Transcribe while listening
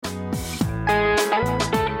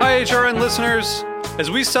HRN listeners.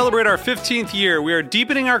 As we celebrate our 15th year, we are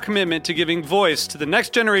deepening our commitment to giving voice to the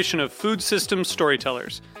next generation of food systems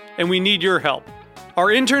storytellers, and we need your help. Our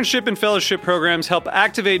internship and fellowship programs help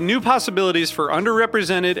activate new possibilities for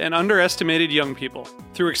underrepresented and underestimated young people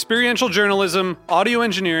through experiential journalism, audio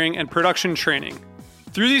engineering, and production training.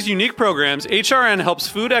 Through these unique programs, HRN helps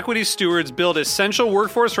food equity stewards build essential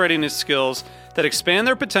workforce readiness skills that expand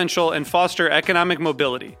their potential and foster economic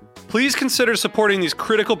mobility. Please consider supporting these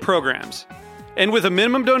critical programs. And with a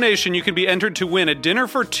minimum donation, you can be entered to win a dinner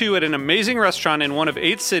for two at an amazing restaurant in one of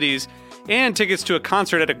 8 cities and tickets to a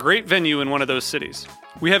concert at a great venue in one of those cities.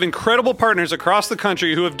 We have incredible partners across the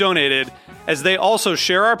country who have donated, as they also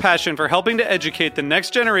share our passion for helping to educate the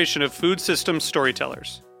next generation of food systems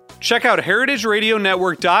storytellers. Check out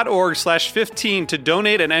heritageradionetwork.org/15 to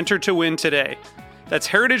donate and enter to win today. That's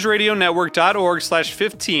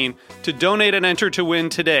heritageradionetwork.org/15 to donate and enter to win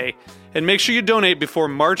today. And make sure you donate before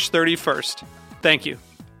March 31st. Thank you.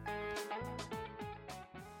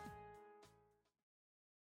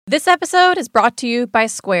 This episode is brought to you by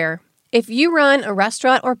Square. If you run a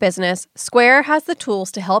restaurant or business, Square has the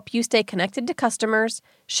tools to help you stay connected to customers,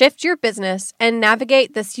 shift your business, and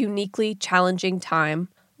navigate this uniquely challenging time.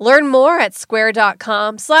 Learn more at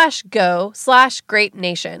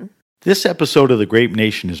square.com/go/GrapeNation. This episode of The Grape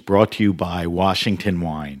Nation is brought to you by Washington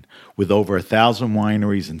Wine. With over 1,000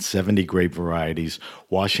 wineries and 70 grape varieties,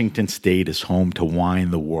 Washington State is home to wine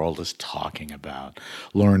the world is talking about.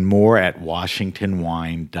 Learn more at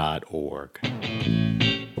washingtonwine.org.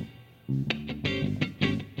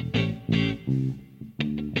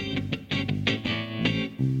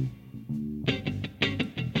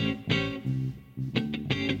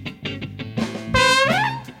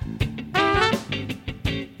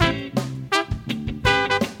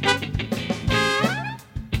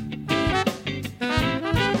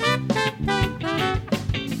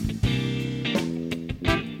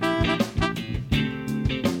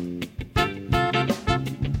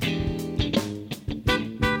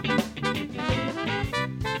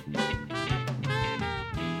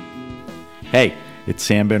 Hey, it's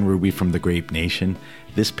Sam Ben Ruby from The Grape Nation.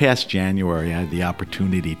 This past January, I had the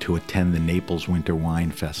opportunity to attend the Naples Winter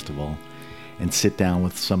Wine Festival and sit down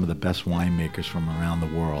with some of the best winemakers from around the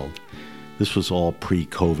world. This was all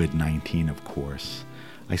pre-COVID-19, of course.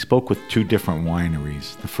 I spoke with 2 different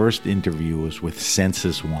wineries. The first interview was with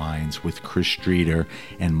Senses Wines with Chris Strieter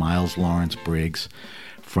and Myles Lawrence-Briggs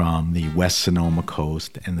from the West Sonoma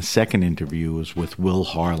coast, and the second interview was with Will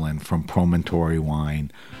Harlan from Promontory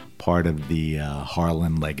Wine, part of the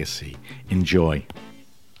Harlan legacy. Enjoy.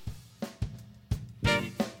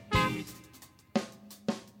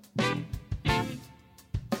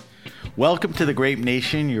 Welcome to The Grape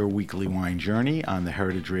Nation, your weekly wine journey on the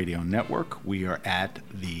Heritage Radio Network. We are at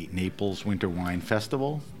the Naples Winter Wine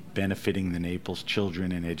Festival, benefiting the Naples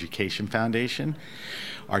Children and Education Foundation.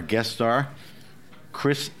 Our guests are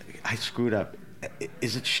Chris, I screwed up.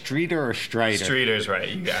 Is it Strieter or Strieter? Strieter's right.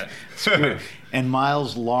 You got it. And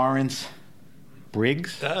Myles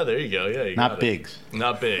Lawrence-Briggs? Oh, there you go. Yeah, you Not got Biggs. It.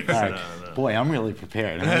 Not Biggs. All right. No. Boy, I'm really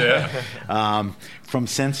prepared. From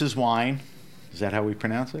Senses Wine. Is that how we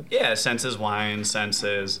pronounce it? Yeah, Senses Wine,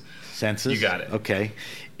 Senses. Senses? You got it. Okay.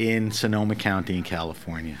 In Sonoma County in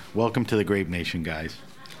California. Welcome to the Grape Nation, guys.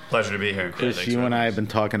 Pleasure to be here. Chris, you and I have been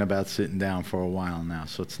talking about sitting down for a while now,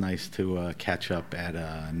 so it's nice to catch up at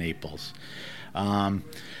Naples.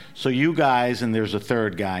 So you guys, and there's a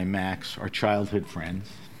third guy, Max, are childhood friends.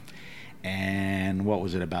 And what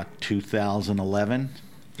was it, about 2011?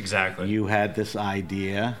 Exactly. You had this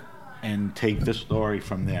idea, and take the story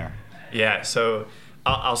from there. Yeah, so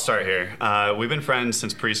I'll start here. We've been friends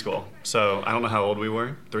since preschool. So I don't know how old we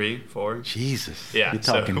were, 3, 4? Jesus, yeah, you're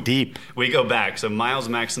talking deep. We go back. So Myles,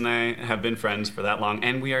 Max, and I have been friends for that long,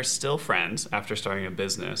 and we are still friends after starting a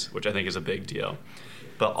business, which I think is a big deal.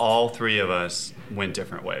 But all 3 of us went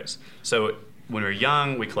different ways. So when we were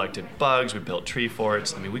young, we collected bugs, we built tree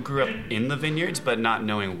forts. I mean, we grew up in the vineyards, but not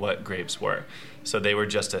knowing what grapes were. So they were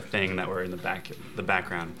just a thing that were in the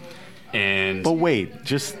background. And but wait,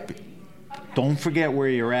 just don't forget where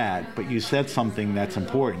you're at. But you said something that's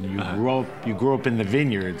important. You grew up in the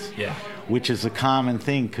vineyards, yeah, which is a common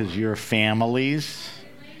thing because your families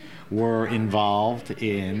were involved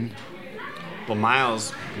in. Well,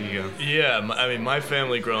 Myles There you go. Yeah, my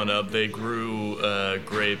family growing up, they grew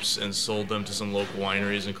grapes and sold them to some local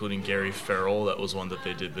wineries, including Gary Farrell. That was one that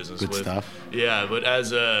they did business with. Good stuff. Yeah, but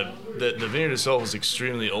as the vineyard itself is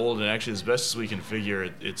extremely old, and actually, as best as we can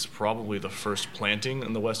figure, it's probably the first planting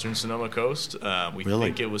on the western Sonoma coast. We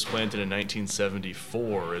think it was planted in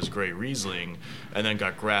 1974 as Gray Riesling, and then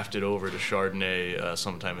got grafted over to Chardonnay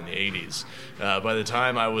sometime in the 80s. By the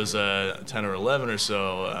time I was 10 or 11 or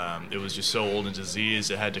so, it was just so old and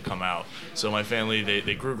diseased it had to come out. So my family,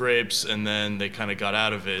 they grew grapes, and then they kind of got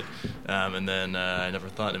out of it, and then I never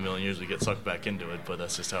thought in a million years we'd get sucked back into it, but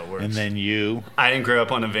that's just how it works. And then you? I didn't grow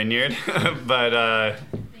up on a vineyard, but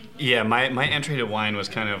yeah, my entry to wine was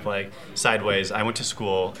kind of like sideways. I went to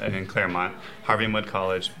school in Claremont, Harvey Mudd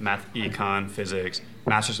College, math, econ, physics,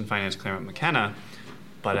 master's in finance, Claremont McKenna,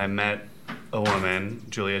 but I met a woman,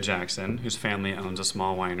 Julia Jackson, whose family owns a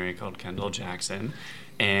small winery called Kendall Jackson,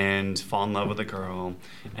 and fall in love with a girl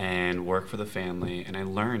and work for the family, and I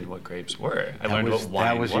learned what grapes were. I learned what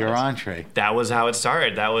wine was. That was your entree. That was how it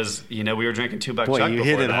started. That was, we were drinking $2 Chuck. Boy, you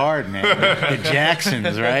hit it hard, man. The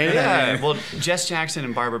Jacksons, right? Yeah. Well, Jess Jackson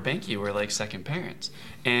and Barbara Benke were like second parents.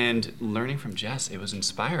 And learning from Jess, it was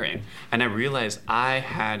inspiring. And I realized I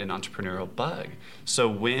had an entrepreneurial bug. So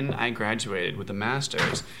when I graduated with a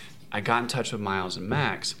master's, I got in touch with Myles and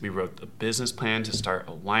Max. We wrote a business plan to start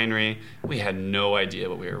a winery. We had no idea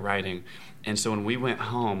what we were writing. And so when we went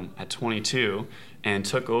home at 22 and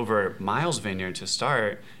took over Myles' vineyard to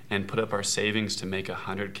start and put up our savings to make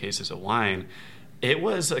 100 cases of wine, it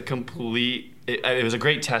was a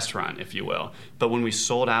great test run, if you will. But when we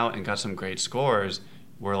sold out and got some great scores,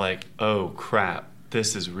 we're like, oh crap,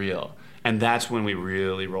 this is real. And that's when we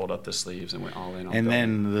really rolled up the sleeves and went all in on And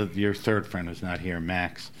building. then your third friend who's not here,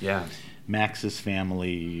 Max. Yeah. Max's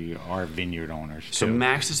family are vineyard owners, too. So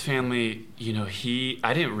Max's family,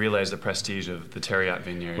 I didn't realize the prestige of the Terriot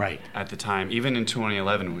Vineyard at the time, even in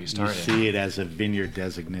 2011 when we started. You see it as a vineyard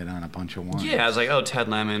designate on a bunch of wines. Yeah, I was like, oh, Ted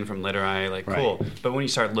Lemon from Literati, cool. But when you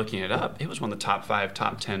start looking it up, it was one of the top 5,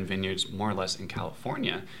 top 10 vineyards, more or less, in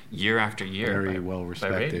California, year after year. Very well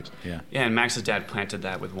respected, yeah. Yeah, and Max's dad planted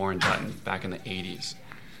that with Warren Dutton back in the 80s.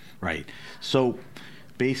 Right. So,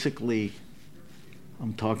 basically,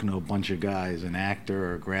 I'm talking to a bunch of guys, an actor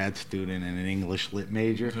or a grad student and an English lit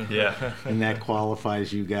major. Yeah. And that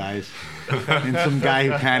qualifies you guys. And some guy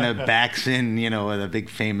who kind of backs in, with a big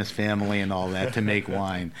famous family and all that to make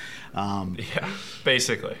wine. Yeah,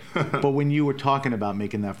 basically. But when you were talking about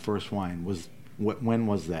making that first wine, when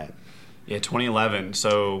was that? Yeah, 2011.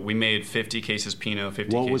 So we made 50 cases Pinot, 50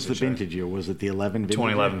 cases What was the Chardonnay. vintage year? Was it the 11 vintage?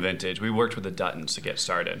 2011 vintage. We worked with the Duttons to get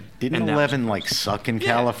started. Didn't 11 suck in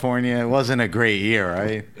California? It wasn't a great year,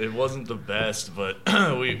 right? It wasn't the best, but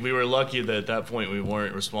we were lucky that at that point we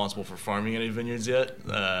weren't responsible for farming any vineyards yet.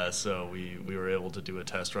 So we were able to do a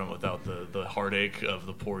test run without the heartache of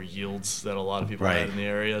the poor yields that a lot of people had in the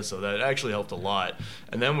area. So that actually helped a lot.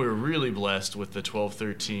 And then we were really blessed with the 12,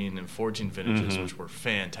 13, and 14 vintages, which were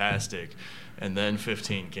fantastic. And then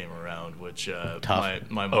 15 came around, which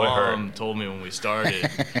my mom told me when we started.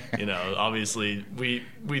 Obviously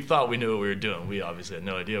we thought we knew what we were doing. We obviously had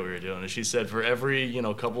no idea what we were doing. And she said, for every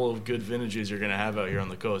couple of good vintages you're going to have out here on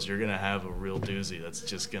the coast, you're going to have a real doozy that's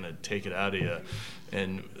just going to take it out of you.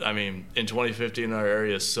 And I mean, in 2015 in our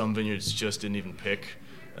area, some vineyards just didn't even pick.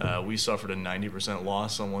 We suffered a 90%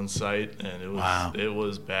 loss on one site, and it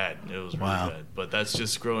was bad. It was really bad. But that's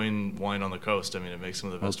just growing wine on the coast. I mean, it makes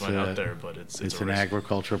some of the best wine out there, but it's an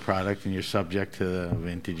agricultural product, and you're subject to the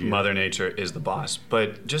vintage year. Mother Nature is the boss.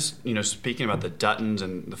 But just speaking about the Duttons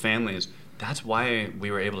and the families, that's why we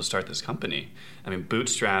were able to start this company. I mean,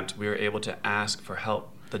 bootstrapped, we were able to ask for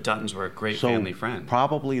help. The Duttons were a great family friend.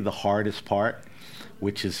 Probably the hardest part,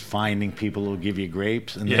 which is finding people who give you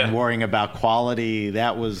grapes, and then worrying about quality.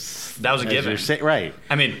 That was a given, right?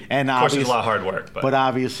 I mean, and of course, it's a lot of hard work, but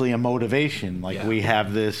obviously a motivation. We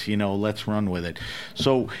have this, let's run with it.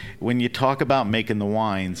 So when you talk about making the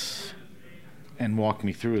wines, and walk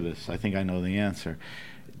me through this, I think I know the answer.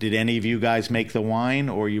 Did any of you guys make the wine,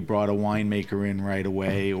 or you brought a winemaker in right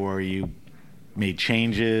away, or you made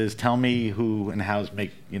changes? Tell me who and how's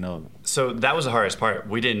make. So that was the hardest part.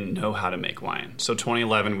 We didn't know how to make wine. So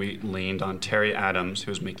 2011, we leaned on Terry Adams, who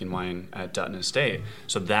was making wine at Dutton Estate.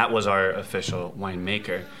 So that was our official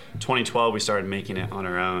winemaker. 2012, we started making it on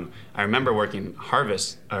our own. I remember working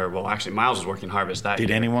harvest, actually Myles was working harvest that year.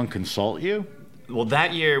 Did anyone consult you? Well,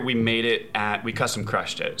 that year we made it we custom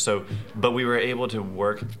crushed it. So, but we were able to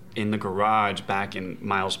work in the garage back in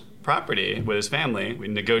Myles' property with his family. We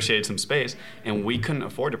negotiated some space, and we couldn't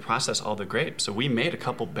afford to process all the grapes. So we made a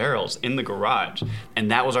couple barrels in the garage,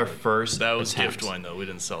 and that was our first That was attempt. gift wine, though. We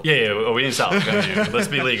didn't sell. Yeah, we didn't sell it. Let's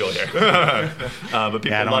be legal here. But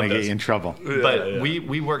people I don't want loved to us. get you in trouble. But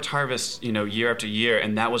we worked harvest, year after year,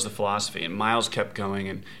 and that was the philosophy. And Myles kept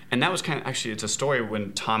going, and that was kind of actually it's a story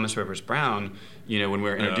when Thomas Rivers Brown, when we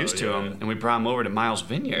were introduced to him, and we brought him over to Myles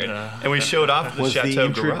Vineyard, and we showed off the Was Chateau the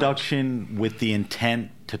introduction garage. with the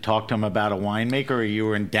intent to talk to him about a winemaker, or you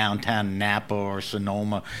were in downtown Napa or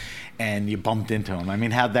Sonoma, and you bumped into him? I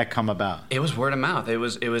mean, how'd that come about? It was word of mouth. It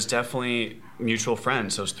was definitely mutual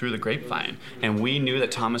friends, so it was through the grapevine. And we knew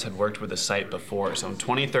that Thomas had worked with the site before. So in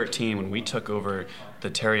 2013, when we took over the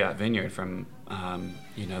Terriot Vineyard from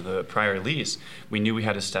the prior lease, we knew we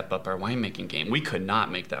had to step up our winemaking game. We could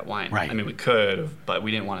not make that wine. Right. I mean, we could have, but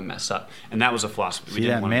we didn't want to mess up. And that was a philosophy. See,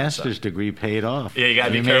 that master's degree paid off. Yeah, you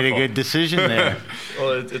gotta be You careful. made a good decision there.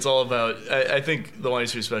 Well, it's all about, I think the wine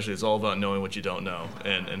industry especially, it's all about knowing what you don't know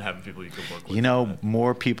and having people you can work with.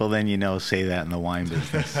 More people than you know say that in the wine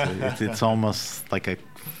business. It's almost like a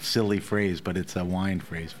silly phrase, but it's a wine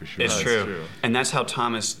phrase for sure. It's That's true. true. And that's how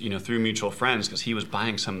Thomas, through mutual friends, because he was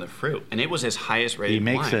buying some of the fruit, and it was his highest rated He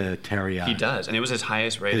makes wine. a Terriot. He does, and it was his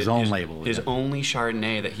highest rated. His own label, His yeah. only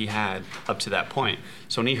Chardonnay that he had up to that point.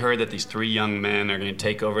 So when he heard that these three young men are going to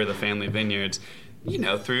take over the family vineyards,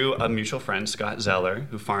 through a mutual friend, Scott Zeller,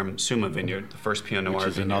 who farmed Suma Vineyard, the first Pinot Noir Which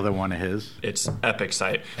is vineyard. another one of his. It's epic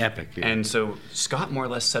site. Epic, yeah. And so Scott more or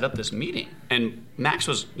less set up this meeting. And Max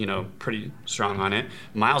was, pretty strong on it.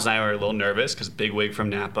 Myles and I were a little nervous because big wig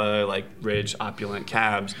from Napa, like rich, opulent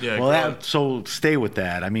cabs. Yeah, Well, so stay with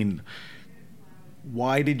that. I mean,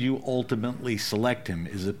 why did you ultimately select him?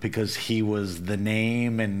 Is it because he was the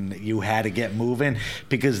name and you had to get moving?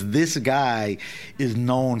 Because this guy is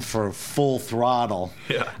known for full throttle.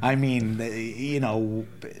 Yeah. I mean,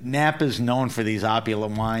 Napa's known for these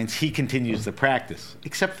opulent wines. He continues to practice,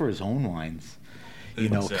 except for his own wines.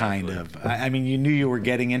 Exactly. Kind of. I mean, you knew you were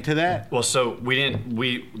getting into that? Well, so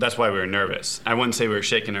that's why we were nervous. I wouldn't say we were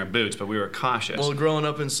shaking our boots, but we were cautious. Well, growing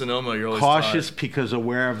up in Sonoma, you're always Cautious taught, because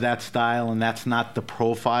aware of that style, and that's not the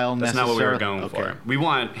profile That's necessarily? not what we were going Okay. for. We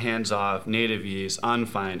want hands-off, native yeast,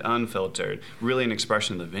 unfined, unfiltered, really an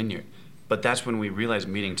expression of the vineyard. But that's when we realized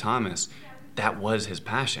meeting Thomas, that was his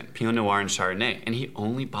passion, Pinot Noir and Chardonnay. And he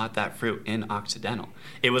only bought that fruit in Occidental.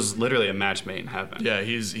 It was literally a match made in heaven. Yeah,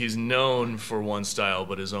 he's known for one style,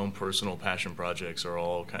 but his own personal passion projects are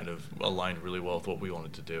all kind of aligned really well with what we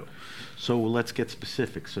wanted to do. So let's get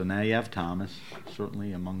specific. So now you have Thomas,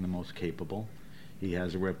 certainly among the most capable. He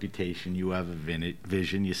has a reputation. You have a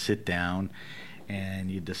vision. You sit down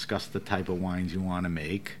and you discuss the type of wines you want to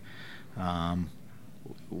make. How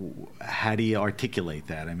do you articulate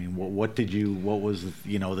that? I mean, what was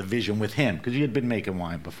the vision with him? Because you had been making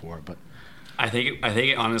wine before, but I think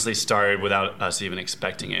it honestly started without us even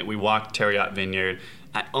expecting it. We walked Terriot Vineyard.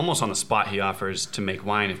 Almost on the spot, he offers to make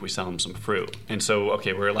wine if we sell him some fruit. And so,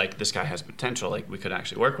 we're like, this guy has potential. Like, we could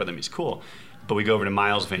actually work with him. He's cool. But we go over to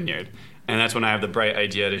Myles Vineyard. And that's when I have the bright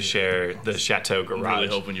idea to share the Chateau Garage. I'm really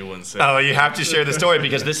hoping you wouldn't say Oh, you have to share the story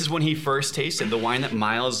because this is when he first tasted the wine that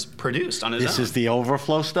Myles produced on his own. this is the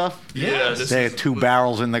overflow stuff? Yeah, They had 2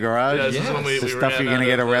 barrels in the garage? Yeah, this is when we the ran stuff you're going to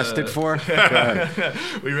out get of, arrested for? Go ahead.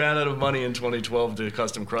 We ran out of money in 2012 to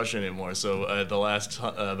custom crush anymore. So the last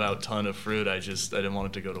about ton of fruit, I didn't want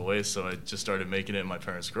it to go to waste. So I just started making it in my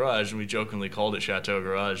parents' garage, and we jokingly called it Chateau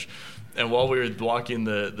Garage. And while we were walking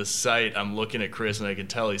the site, I'm looking at Chris, and I can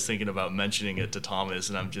tell he's thinking about mentioning it to Thomas,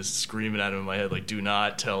 and I'm just screaming at him in my head, like, do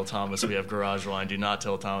not tell Thomas we have garage wine. Do not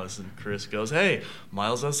tell Thomas. And Chris goes, hey,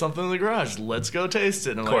 Myles has something in the garage. Let's go taste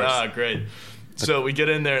it. And I'm like, great. So we get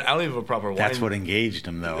in there. I don't even have a proper wine. That's what engaged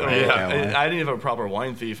him, though. Right? Yeah, I didn't have a proper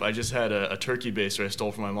wine thief. I just had a turkey baster I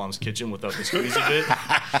stole from my mom's kitchen without the squeezy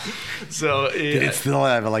bit. So Did it still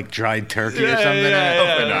have dried turkey or something?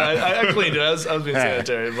 I cleaned it. I was being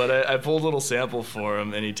sanitary, but I pulled a little sample for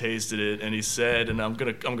him, and he tasted it, and he said, and I'm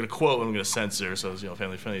gonna quote, and I'm gonna censor, so it's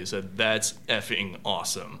family friendly. He said, "That's effing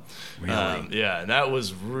awesome." Really? And that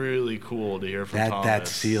was really cool to hear from Thomas. That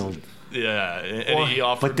sealed. Yeah, and he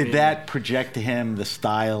offered. But did me, that project to him the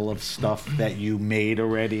style of stuff that you made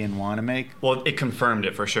already and want to make? Well, it confirmed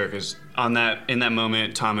it for sure because in that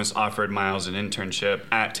moment, Thomas offered Myles an internship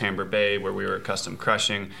at Tamber Bay where we were custom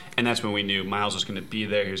crushing, and that's when we knew Myles was going to be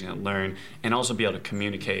there. He was going to learn and also be able to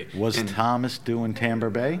communicate. Was Thomas doing Tamber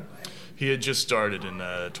Bay? He had just started in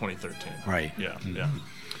 2013. Right. Yeah, Mm-hmm. yeah.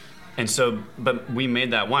 And so, but we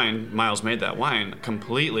made that wine, Myles made that wine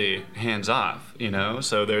completely hands off,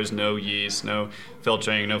 So there's no yeast, no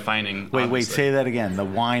filtering, no fining. Wait, say that again. The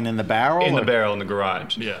wine in the barrel? In the barrel in the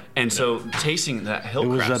garage. Yeah. And so tasting that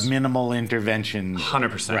Hillcrest. It was a minimal intervention.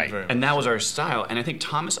 100%. Right. And that was our style. And I think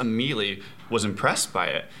Thomas immediately was impressed by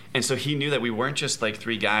it. And so he knew that we weren't just like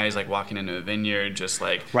three guys like walking into a vineyard, just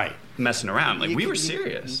like messing around. Like we were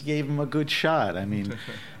serious. You gave him a good shot. I mean,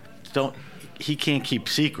 he can't keep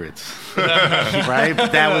secrets, right?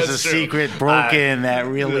 That was a secret broken that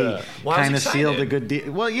really kind of sealed a good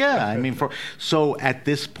deal. Well, yeah, I mean, so at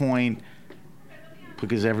this point,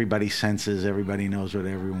 because everybody senses, everybody knows what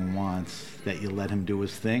everyone wants, that you let him do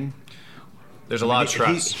his thing. There's a lot of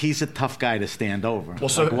trust. He's a tough guy to stand over. Well,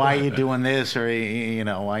 so, like, why are you doing this, or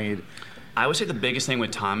why? I would say the biggest thing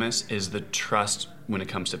with Thomas is the trust when it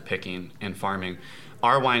comes to picking and farming.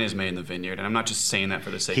 Our wine is made in the vineyard, and I'm not just saying that for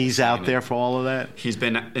the sake of saying it. He's out there for all of that? He's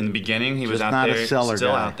been, in the beginning, he was out not there, a cellar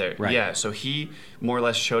still guy. out there. Right. Yeah, so he more or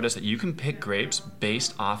less showed us that you can pick grapes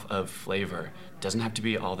based off of flavor. Doesn't have to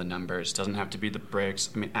be all the numbers, doesn't have to be the bricks.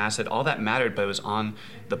 I mean, acid, all that mattered, but it was on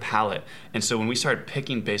the palate. And so when we started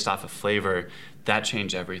picking based off of flavor, that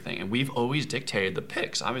changed everything. And we've always dictated the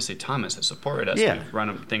picks. Obviously, Thomas has supported us. Yeah. We've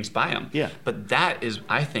run things by him. Yeah. But that is,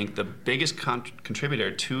 I think, the biggest contributor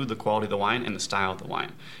to the quality of the wine and the style of the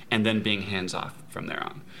wine. And then being hands-off from there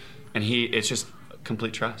on. And it's just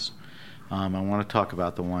complete trust. I want to talk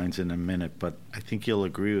about the wines in a minute, but I think you'll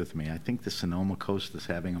agree with me. I think the Sonoma Coast is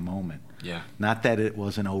having a moment. Yeah. Not that it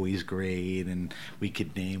wasn't always great, and we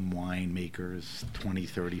could name winemakers 20,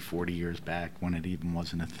 30, 40 years back when it even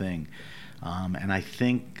wasn't a thing. And I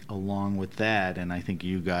think along with that, and I think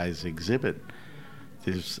you guys exhibit,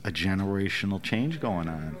 there's a generational change going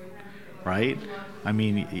on, right? I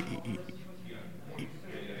mean,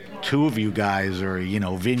 two of you guys are,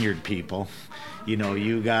 vineyard people.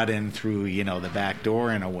 You got in through, the back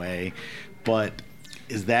door in a way, but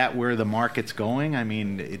is that where the market's going? I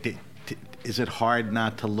mean, is it hard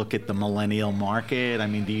not to look at the millennial market? I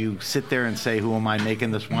mean, do you sit there and say, who am I making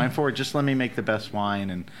this wine for? Just let me make the best wine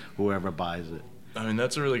and whoever buys it. I mean,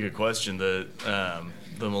 that's a really good question. The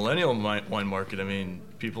millennial wine market, I mean,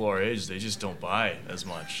 people our age, they just don't buy as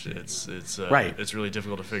much. It's right. It's really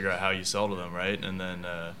difficult to figure out how you sell to them, right? And then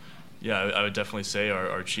I would definitely say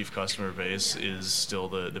our chief customer base is still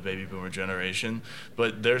the baby boomer generation,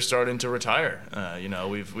 but they're starting to retire.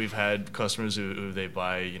 We've had customers who they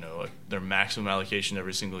buy, their maximum allocation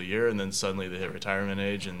every single year, and then suddenly they hit retirement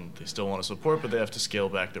age and they still want to support, but they have to scale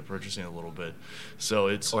back their purchasing a little bit. So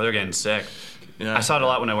or they're getting sick. Yeah. I saw it a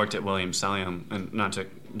lot when I worked at Williams-Sonoma, and not to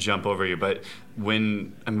jump over you, but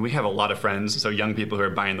we have a lot of friends, so young people who are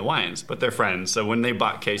buying the wines, but they're friends. So when they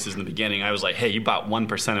bought cases in the beginning, I was like, hey, you bought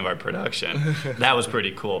 1% of our production. That was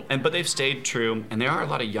pretty cool. But they've stayed true, and there are a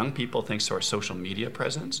lot of young people thanks to our social media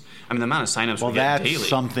presence. I mean, the amount of signups we get daily. Well, that's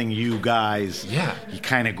something you guys, you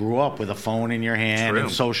kind of grew up with a phone in your hand and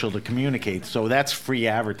social to communicate. So that's free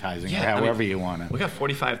advertising, or however you want to. We got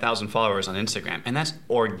 45,000 followers on Instagram, and that's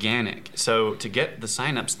organic. So to get the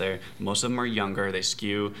signups there, most of them are younger. They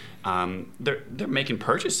skew. They're making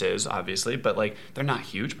purchases, obviously, but they're not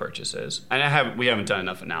huge purchases. And we haven't done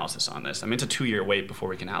enough analysis on this. I mean, it's a 2-year wait before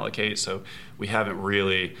we can allocate, so we haven't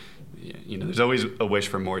really. There's always a wish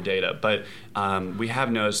for more data, but we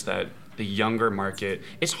have noticed that the younger market,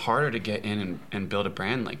 it's harder to get in and build a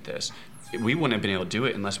brand like this. We wouldn't have been able to do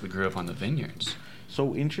it unless we grew up on the vineyards.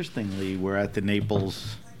 So interestingly, we're at the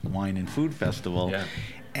Naples Wine and Food Festival. Yeah.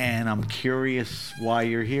 And I'm curious why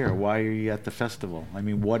you're here. Why are you at the festival? I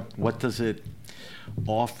mean, what does it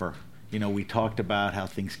offer? We talked about how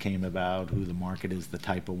things came about, who the market is, the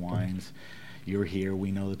type of wines. You're here.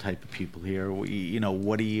 We know the type of people here.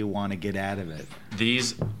 What do you want to get out of it?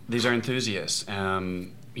 These are enthusiasts.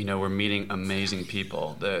 We're meeting amazing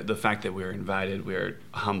people. The fact that we're invited, we're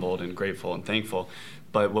humbled and grateful and thankful.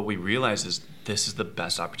 But what we realize is this is the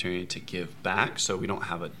best opportunity to give back, so we don't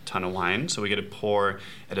have a ton of wine, so we get to pour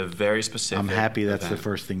at a very specific I'm happy that's event. the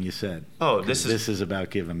first thing you said. Oh, this is about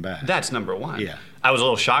giving back. That's number one. Yeah. I was a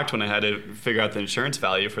little shocked when I had to figure out the insurance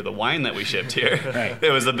value for the wine that we shipped here. Right.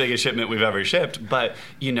 It was the biggest shipment we've ever shipped, but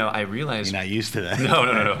I realized you're not used to that.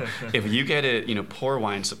 No. If you get to pour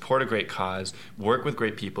wine, support a great cause, work with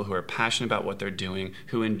great people who are passionate about what they're doing,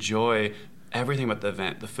 who enjoy everything about the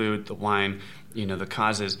event, the food, the wine, the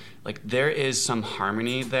causes, there is some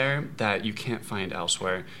harmony there that you can't find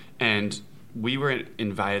elsewhere. And we were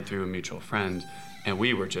invited through a mutual friend And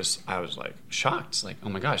we were I was like shocked. It's like, oh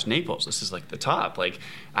my gosh, Naples, this is like the top. Like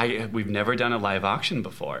we've never done a live auction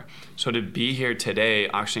before. So to be here today,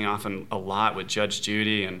 auctioning off a lot with Judge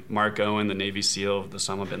Judy and Mark Owen, the Navy SEAL of the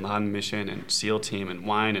Osama bin Laden mission, and SEAL team and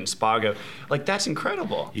wine and Spago, like that's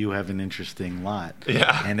incredible. You have an interesting lot.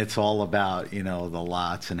 Yeah. And it's all about, the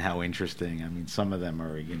lots and how interesting. I mean, some of them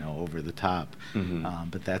are, over the top.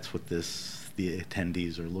 But that's what the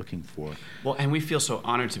attendees are looking for. Well, and we feel so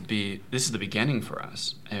honored to be, this is the beginning for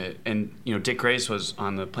us. And Dick Grace was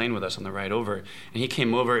on the plane with us on the ride over, and he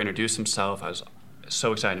came over, introduced himself. I was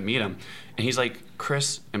so excited to meet him. And he's like,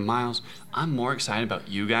 Chris and Myles, I'm more excited about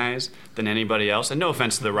you guys than anybody else. And no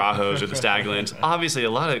offense to the Rahos or the Staglins. Obviously,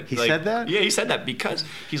 a lot of... He said that? Yeah, he said that because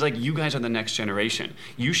he's like, you guys are the next generation.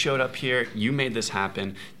 You showed up here. You made this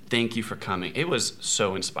happen. Thank you for coming. It was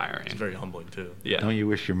so inspiring. It's very humbling, too. Yeah. Don't you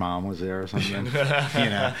wish your mom was there or something?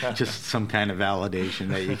 Just some kind of validation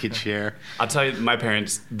that you could share. I'll tell you, my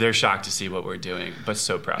parents, they're shocked to see what we're doing, but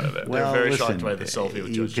so proud of it. Well, they're very listen, shocked by the selfie with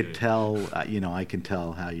you Judge could Judy. tell, I can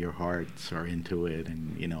tell how your hearts are into it,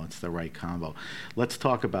 and, it's the right combo. Let's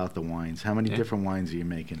talk about the wines. How many different wines are you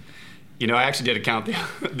making? I actually did a count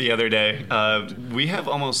the other day. We have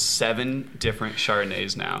almost 7 different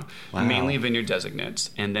Chardonnays now, mainly vineyard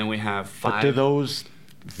designates, and then we have 5. But do those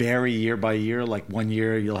vary year by year? Like 1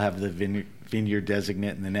 year you'll have the vineyard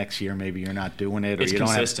designate, and the next year maybe you're not doing it, or It's you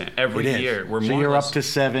consistent. don't have, Every year we're so more or you're less up to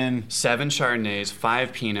 7. 7 Chardonnays,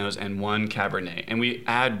 5 Pinots, and 1 Cabernet, and we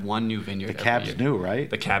add 1 new vineyard. The every cab's year. new, right?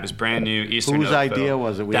 The cab is brand new. Eastern Whose Oakville. idea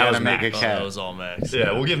was it? We that had was to make Max. a cab. That was all Max.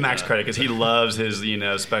 Yeah, we'll give Max credit because he loves his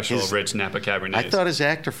special rich Napa Cabernets. I thought his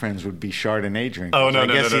actor friends would be Chardonnay drinkers. Oh, no, I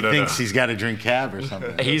no, guess no, he no, thinks no. he's got to drink cab or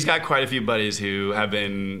something. He's got quite a few buddies who have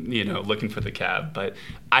been, looking for the cab. But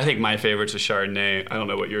I think my favorite's a Chardonnay. I don't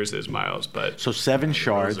know what yours is, Myles, but So 7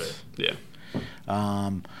 shards. yeah.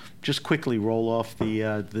 Just quickly roll off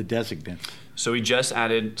the designates. So we just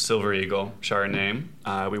added Silver Eagle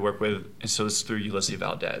Chardonnay. We work with, so this is through Ulysses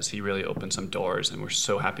Valdez. He really opened some doors, and we're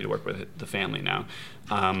so happy to work with the family now.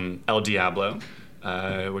 El Diablo,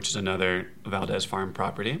 which is another Valdez farm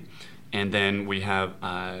property. And then we have,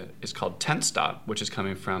 it's called 10th Stop, which is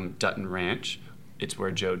coming from Dutton Ranch. It's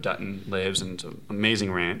where Joe Dutton lives, and it's an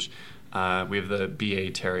amazing ranch. We have the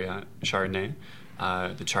B.A. Terriot Chardonnay,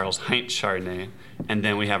 the Charles Heinz Chardonnay, and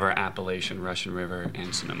then we have our Appalachian Russian River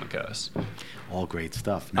and Sonoma Coast. All great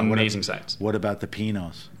stuff. Now, Amazing sites. What about the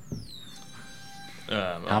Pinots?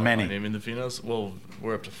 How many? Naming the Pinots? Well,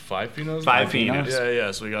 we're up to 5 Pinots. 5 Pinots. Yeah.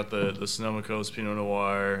 So we got the Sonoma Coast Pinot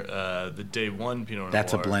Noir, the Day One Pinot Noir.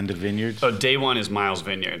 That's a blend of vineyards? Oh, Day One is Myles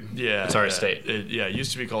Vineyard. Yeah, it's our yeah. estate. It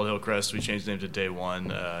used to be called Hillcrest. We changed the name to Day One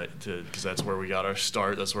because that's where we got our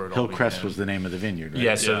start. That's where it all Hillcrest began. was the name of the vineyard, right?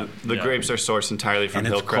 Yeah, so Yeah, the yeah. grapes are sourced entirely from And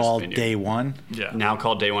it's Hillcrest called Vineyard. Day One? Yeah. Now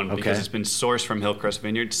called Day One because Okay. it's been sourced from Hillcrest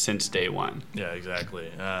Vineyard since Day One. Yeah, exactly.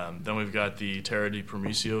 Then we've got the Terra di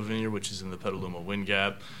Promisio vineyard, which is in the Petaluma Wind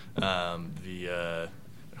Gap.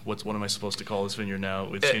 What am I supposed to call this vineyard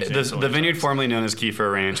now? It's changed names so The many vineyard times. formerly known as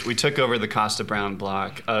Kiefer Ranch. We took over the Costa Brown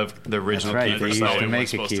block of the original That's right, they Kiefer used cellar. to We make weren't a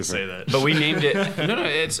supposed to Kiefer. say that. But we named it. No,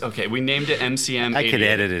 it's okay. We named it MCM. I could 88.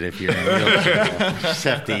 edit it if you're in real Just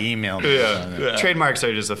have to email me. Yeah. Trademarks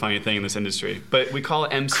are just a funny thing in this industry. But we call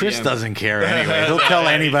it MCM. Chris doesn't care anyway. He'll tell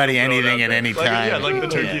anybody anything at any time. Yeah, like the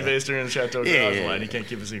turkey baster in Chateau Yeah. Gras line. He can't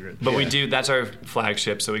keep a secret. But we do, that's our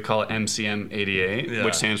flagship, so we call it MCM 88, Yeah.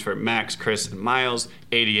 which stands for Max, Chris, and Myles.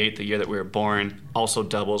 88, the year that we were born, also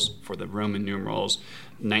doubles for the Roman numerals.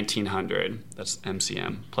 1900, that's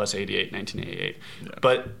MCM, plus 88, 1988.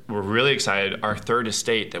 But we're really excited. Our third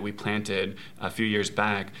estate that we planted a few years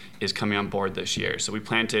back is coming on board this year. So we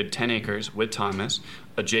planted 10 acres with Thomas,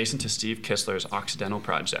 adjacent to Steve Kistler's Occidental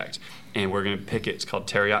project. And we're going to pick it. It's called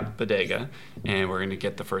Terriot Bodega, and we're going to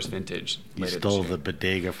get the first vintage You later stole this year. the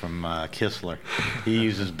bodega from Kistler. He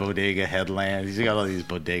uses bodega headlands. He's got all these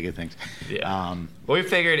bodega things. Yeah. Well, we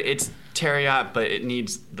figured it's Terriot, but it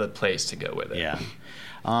needs the place to go with it. Yeah.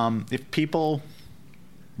 If people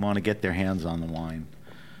want to get their hands on the wine,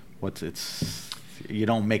 you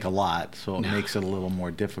don't make a lot, so it makes it a little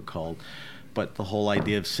more difficult. But the whole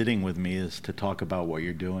idea of sitting with me is to talk about what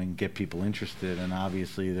you're doing, get people interested, and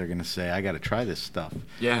obviously they're going to say, I got to try this stuff.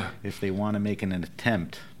 Yeah. If they want to make an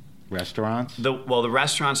attempt, restaurants? The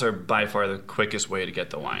restaurants are by far the quickest way to get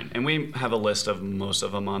the wine. And we have a list of most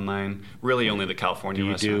of them online, really only the California Do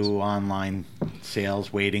you restaurants. do online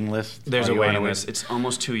sales waiting lists? There's Are a you on waiting list. It's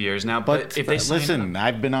almost 2 years now, But if they sign listen, up,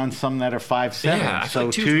 I've been on some that are 5, 7, Yeah, I feel so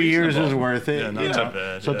like 2's 2 years is reasonable. worth it. Yeah, not you too know.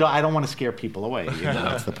 bad, So yeah. I don't want to scare people away.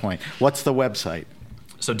 That's the point. What's the website?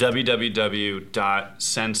 So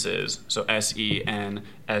www.senses, so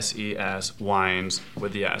SENSES, wines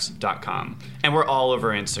with the S.com. And we're all over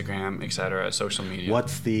Instagram, etc., social media.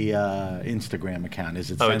 What's the Instagram account?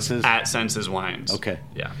 Is it Senses? It's at Senses Wines. Okay.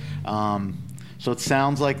 Yeah. So it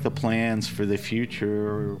sounds like the plans for the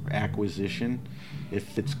future acquisition,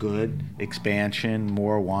 if it's good, expansion,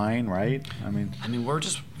 more wine, right? I mean, we're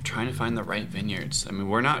just trying to find the right vineyards. I mean,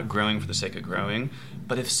 we're not growing for the sake of growing,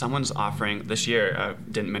 but if someone's offering this year,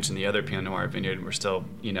 didn't mention the other Pinot Noir vineyard. We're still,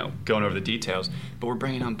 going over the details, but we're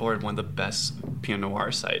bringing on board one of the best Pinot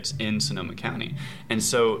Noir sites in Sonoma County, and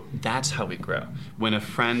so that's how we grow. When a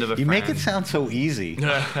friend of a friend, make it sound so easy,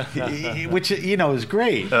 which is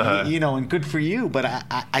great, and good for you. But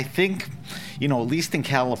I think, at least in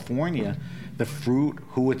California, the fruit,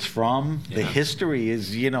 who it's from, the history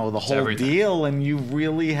is, the whole everything. Deal, and you've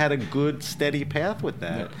really had a good, steady path with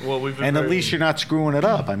that. Yeah. Well, and at least you're not screwing it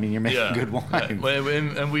up. I mean, you're making good wine.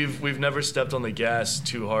 Yeah. And we've never stepped on the gas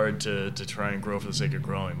too hard to try and grow for the sake of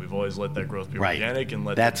growing. We've always let that growth be organic and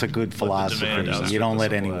let that's a good philosophy. You don't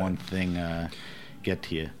let any one thing get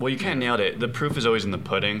to you. Well, you kind of nailed it. The proof is always in the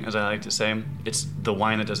pudding, as I like to say. It's the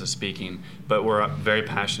wine that does the speaking, but we're very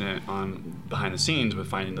passionate on behind the scenes with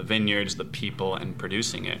finding the vineyards, the people, and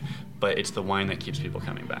producing it. But it's the wine that keeps people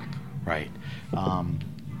coming back. Right.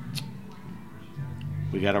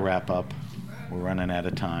 We got to wrap up. We're running out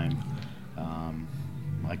of time.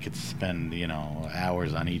 I could spend,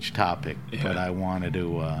 hours on each topic, but I wanted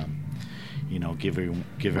to,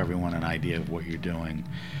 give everyone an idea of what you're doing.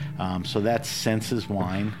 So that's Senses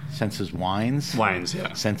Wines. Wines,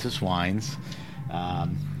 yeah. Senses Wines.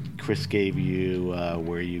 Chris gave you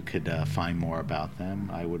where you could find more about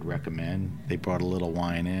them. I would recommend. They brought a little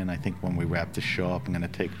wine in. I think when we wrap the show up, I'm going to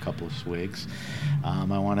take a couple of swigs. I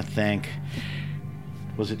want to thank...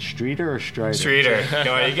 Was it Strieter or Strieter?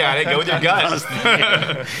 Strieter. You got it. Go with your gut.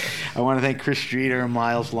 I want to thank Chris Strieter and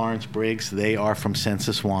Myles Lawrence-Briggs. They are from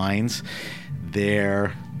Senses Wines.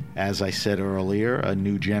 They're, as I said earlier, a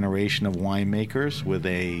new generation of winemakers with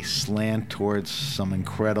a slant towards some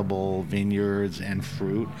incredible vineyards and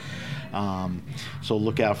fruit. So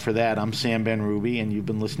look out for that. I'm Sam Ben-Ruby, and you've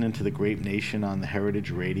been listening to The Grape Nation on the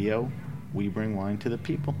Heritage Radio. We bring wine to the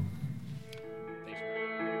people.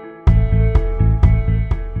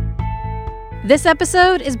 This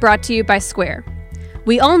episode is brought to you by Square.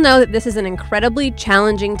 We all know that this is an incredibly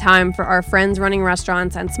challenging time for our friends running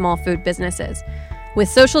restaurants and small food businesses. With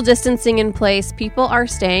social distancing in place, people are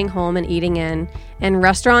staying home and eating in, and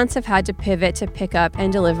restaurants have had to pivot to pickup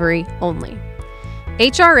and delivery only.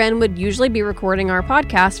 HRN would usually be recording our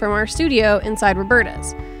podcast from our studio inside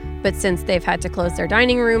Roberta's, but since they've had to close their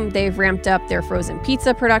dining room, they've ramped up their frozen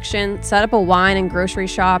pizza production, set up a wine and grocery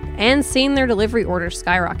shop, and seen their delivery orders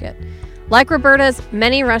skyrocket. Like Roberta's,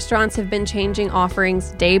 many restaurants have been changing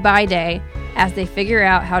offerings day by day as they figure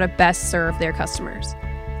out how to best serve their customers.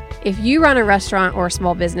 If you run a restaurant or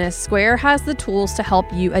small business, Square has the tools to help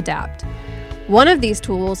you adapt. One of these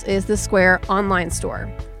tools is the Square online store.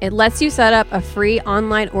 It lets you set up a free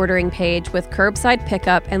online ordering page with curbside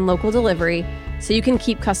pickup and local delivery so you can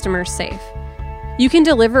keep customers safe. You can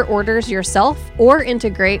deliver orders yourself or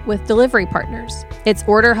integrate with delivery partners. Its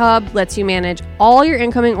Order Hub lets you manage all your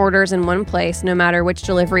incoming orders in one place, no matter which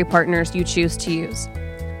delivery partners you choose to use.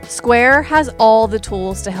 Square has all the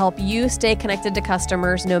tools to help you stay connected to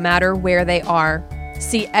customers no matter where they are.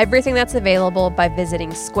 See everything that's available by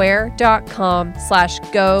visiting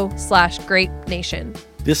square.com/go/grapenation.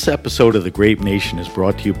 This episode of The Grape Nation is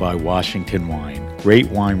brought to you by Washington Wine. Great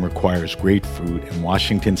wine requires great fruit, and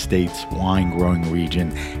Washington State's wine growing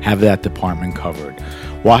region have that department covered.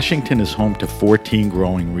 Washington is home to 14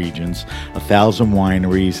 growing regions, 1,000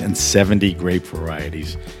 wineries, and 70 grape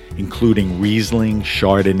varieties, including Riesling,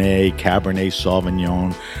 Chardonnay, Cabernet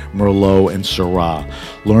Sauvignon, Merlot, and Syrah.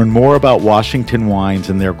 Learn more about Washington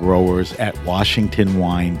wines and their growers at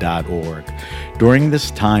washingtonwine.org. During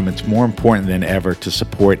this time, it's more important than ever to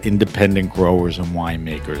support independent growers and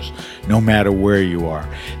winemakers, no matter where you are.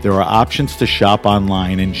 There are options to shop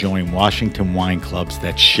online and join Washington wine clubs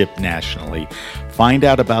that ship nationally. Find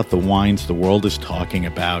out about the wines the world is talking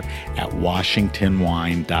about at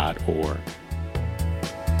washingtonwine.org.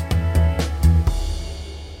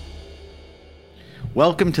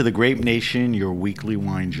 Welcome to The Grape Nation, your weekly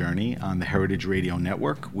wine journey on the Heritage Radio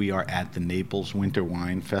Network. We are at the Naples Winter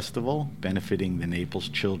Wine Festival, benefiting the Naples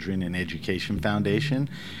Children and Education Foundation.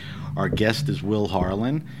 Our guest is Will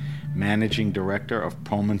Harlan, Managing Director of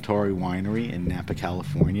Promontory Winery in Napa,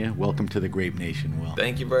 California. Welcome to The Grape Nation, Will.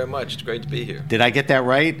 Thank you very much. It's great to be here. Did I get that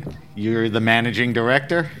right? You're the Managing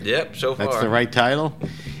Director? Yep, so far. That's the right title?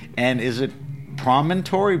 And is it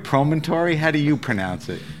Promontory. How do you pronounce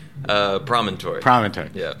it? Promontory. Promontory.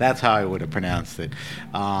 Yeah. That's how I would have pronounced it.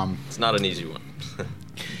 It's not an easy one.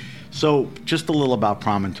 So, just a little about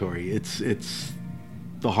Promontory. It's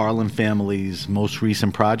the Harlan family's most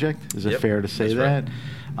recent project. Is it fair to say that?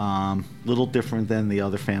 Right. Little different than the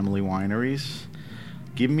other family wineries.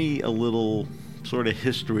 Give me a little sort of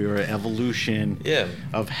history or evolution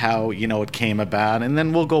of how it came about, and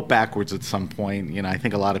then we'll go backwards at some point. I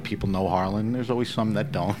think a lot of people know Harlan. There's always some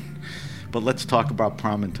that don't. But let's talk about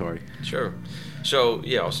Promontory. Sure. So,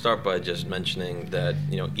 I'll start by just mentioning that,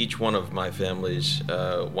 each one of my family's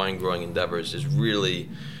wine growing endeavors is really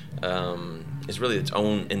its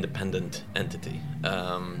own independent entity.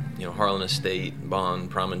 Harlan Estate, Bond,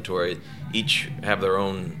 Promontory, each have their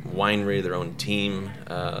own winery, their own team,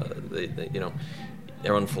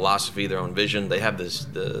 their own philosophy, their own vision. They have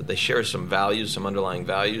they share some values, some underlying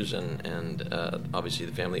values, and obviously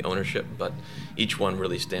the family ownership, but each one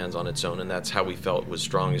really stands on its own, and that's how we felt was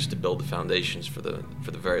strongest to build the foundations for the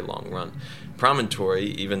very long run. Promontory,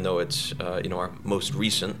 even though it's our most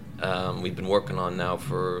recent, we've been working on now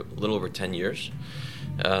for a little over 10 years.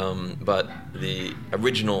 But the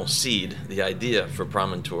original seed, the idea for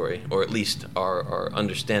Promontory, or at least our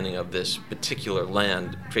understanding of this particular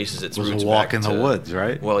land, traces its roots back to... It was a walk in the woods,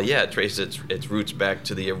 right? Well, yeah, it traces its roots back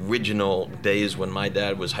to the original days when my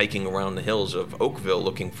dad was hiking around the hills of Oakville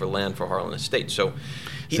looking for land for Harlan Estate. So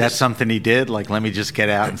is that something he did? Like, let me just get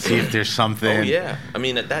out and see if there's something... Oh, yeah. I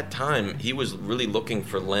mean, at that time, he was really looking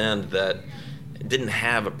for land that didn't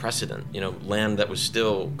have a precedent, land that was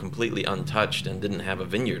still completely untouched and didn't have a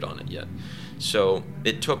vineyard on it yet. So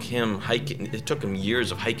it took him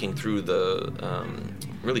years of hiking through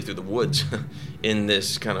through the woods in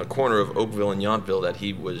this kind of corner of Oakville and Yountville that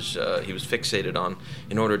he was fixated on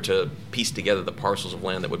in order to piece together the parcels of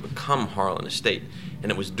land that would become Harlan Estate.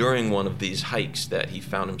 And it was during one of these hikes that he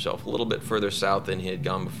found himself a little bit further south than he had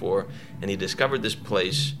gone before, and he discovered this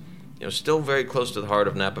place, still very close to the heart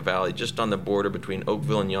of Napa Valley, just on the border between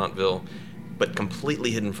Oakville and Yountville, but completely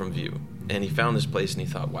hidden from view. And he found this place and he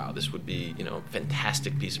thought, wow, this would be, a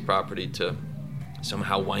fantastic piece of property to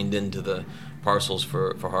somehow wind into the parcels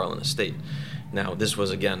for Harlan Estate. Now, this was,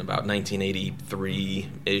 again, about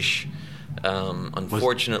 1983-ish.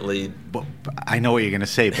 Unfortunately... But I know what you're going to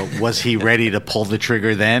say, but was he ready to pull the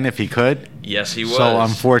trigger then if he could? Yes, he was. So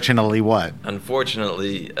unfortunately what?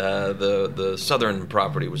 Unfortunately, the southern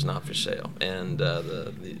property was not for sale, and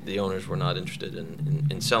the owners were not interested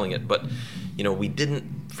in selling it. But, we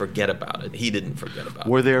didn't forget about it. He didn't forget about it.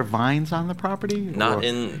 Were there vines on the property? Not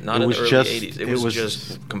in the early 80s. It was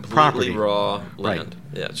just completely property. Raw land.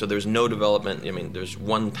 Right. Yeah, so there's no development. I mean, there's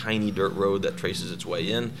one tiny dirt road that traces its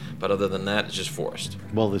way in, but other than that, it's just forest.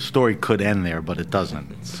 Well, the story could end there, but it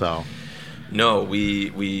doesn't. So, no,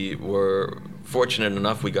 we were fortunate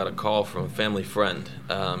enough. We got a call from a family friend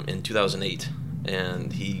in 2008,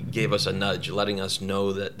 and he gave us a nudge, letting us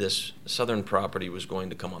know that this southern property was going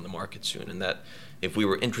to come on the market soon, and that if we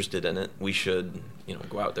were interested in it, we should,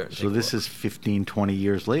 go out there and take a look. So this is 15, 20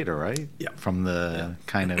 years later, right? Yeah. From the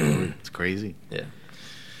kind of, it's crazy. Yeah.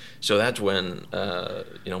 So that's when,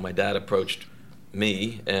 my dad approached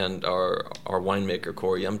me and our winemaker,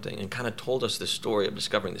 Corey Yemting, and kind of told us the story of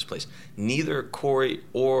discovering this place. Neither Corey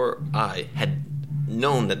or I had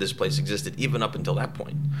known that this place existed even up until that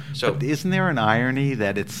point. So, but isn't there an irony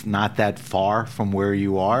that it's not that far from where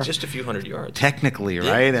you are? Just a few hundred yards. Technically,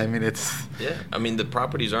 right? I mean, it's... Yeah. I mean, the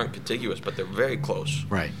properties aren't contiguous, but they're very close.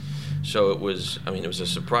 Right. So it was a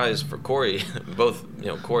surprise for Corey. Both,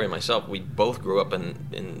 Corey and myself, we both grew up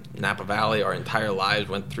in Napa Valley. Our entire lives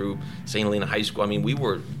went through St. Helena High School. I mean, we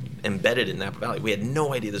were embedded in Napa Valley. We had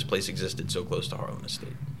no idea this place existed so close to Harlan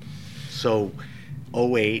Estate. So,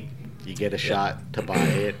 2008, you get a shot to buy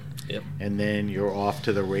it. Yep. And then you're off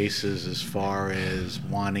to the races as far as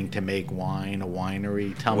wanting to make wine, a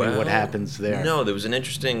winery. Tell me what happens there. No, there was an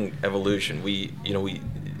interesting evolution. We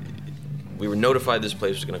were notified this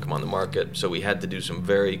place was going to come on the market, so we had to do some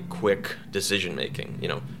very quick decision making.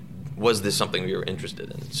 Was this something we were interested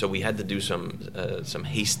in? So we had to do some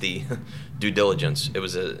hasty due diligence. It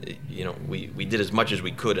was we did as much as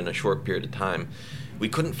we could in a short period of time. We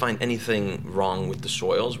couldn't find anything wrong with the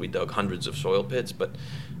soils. We dug hundreds of soil pits, but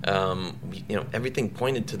everything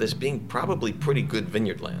pointed to this being probably pretty good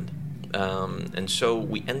vineyard land. And so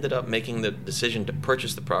we ended up making the decision to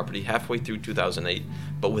purchase the property halfway through 2008,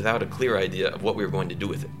 but without a clear idea of what we were going to do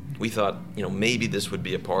with it. We thought, maybe this would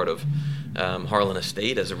be a part of Harlan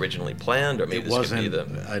Estate as originally planned, or maybe this could be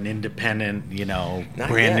an independent, Not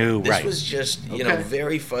brand yet. new. This right. was just, Okay.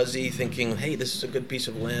 very fuzzy, thinking, hey, this is a good piece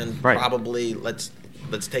of land. Right. Probably let's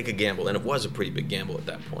let's take a gamble. And it was a pretty big gamble at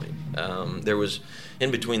that point. There was,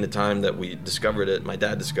 in between the time that we discovered it, my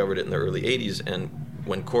dad discovered it in the early 80s, and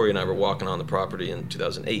when Corey and I were walking on the property in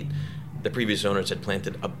 2008, the previous owners had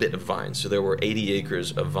planted a bit of vines. So there were 80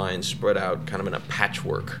 acres of vines spread out kind of in a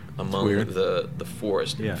patchwork among the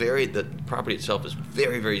forest. Yeah. The property itself is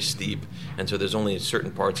very, very steep, and so there's only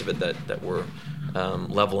certain parts of it that were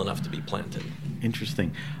level enough to be planted.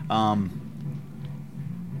 Interesting.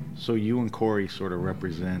 So you and Corey sort of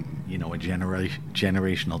represent, a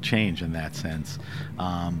generational change in that sense.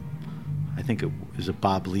 I think is it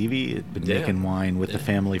Bob Levy had been making wine with the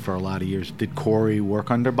family for a lot of years. Did Corey work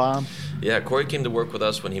under Bob? Yeah, Corey came to work with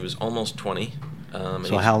us when he was almost 20.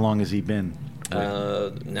 So how long has he been?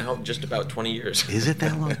 Now just about 20 years. Is it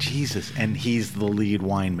that long? Jesus. And he's the lead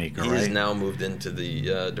winemaker, right? He has now moved into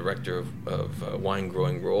the director of wine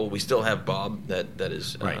growing role. We still have Bob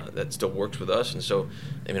that still works with us. And so,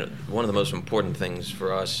 one of the most important things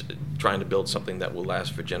for us trying to build something that will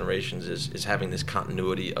last for generations is having this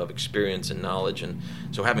continuity of experience and knowledge. And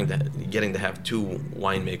so getting to have two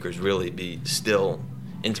winemakers really be still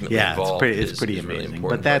intimately involved. It's pretty is amazing. Really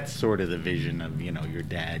important. But that's sort of the vision of your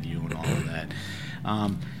dad, you, and all of that.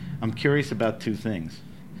 I'm curious about two things.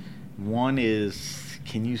 One is,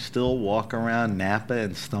 can you still walk around Napa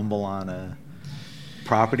and stumble on a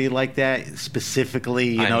property like that,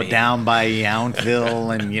 specifically, down by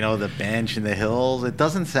Yountville and the bench and the hills? It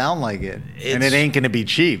doesn't sound like it, and it ain't going to be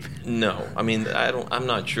cheap. No, I'm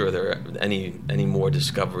not sure there are any more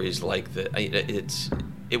discoveries like that.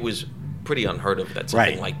 It was pretty unheard of that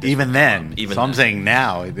something like this. Even then. Even so I'm then. saying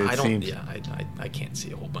now it seems. Yeah, I can't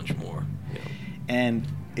see a whole bunch more. And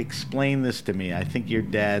explain this to me. I think your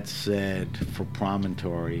dad said for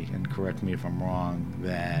Promontory, and correct me if I'm wrong,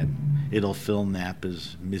 that it'll fill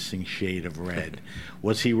Napa's missing shade of red.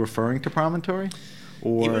 Was he referring to Promontory?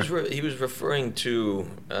 Or he was referring to.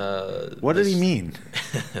 What did he mean?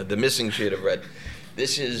 The missing shade of red.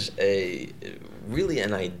 This is really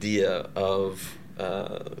an idea of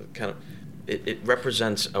it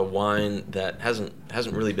represents a wine that hasn't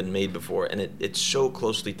really been made before, and it so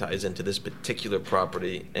closely ties into this particular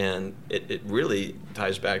property, and it really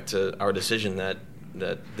ties back to our decision that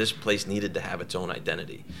this place needed to have its own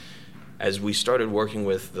identity. As we started working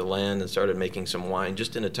with the land and started making some wine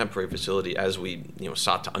just in a temporary facility, as we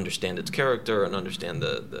sought to understand its character and understand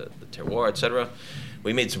the terroir, etc.,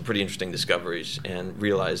 we made some pretty interesting discoveries and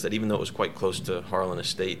realized that even though it was quite close to Harlan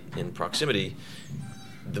Estate in proximity,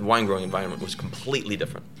 the wine growing environment was completely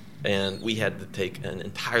different. And we had to take an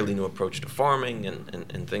entirely new approach to farming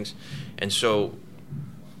and things. And so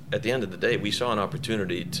at the end of the day, we saw an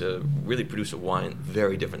opportunity to really produce a wine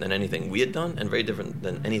very different than anything we had done and very different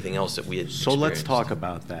than anything else that we had experienced. So let's talk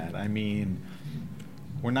about that.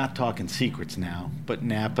 We're not talking secrets now, but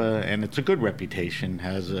Napa, and it's a good reputation,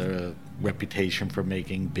 has a reputation for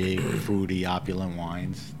making big, fruity, opulent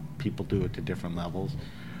wines. People do it to different levels.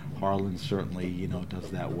 Harlan certainly,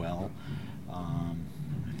 does that well. I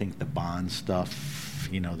think the Bond stuff,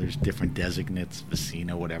 there's different designates,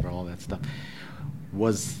 Vicino, whatever, all that stuff.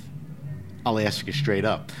 I'll ask you straight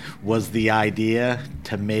up, was the idea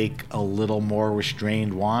to make a little more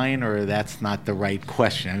restrained wine, or that's not the right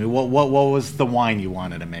question? What was the wine you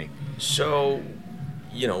wanted to make? So,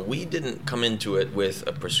 we didn't come into it with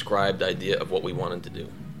a prescribed idea of what we wanted to do.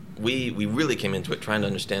 We really came into it trying to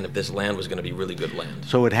understand if this land was going to be really good land.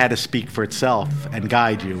 So it had to speak for itself and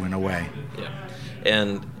guide you in a way. Yeah,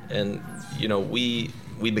 and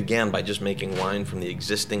we began by just making wine from the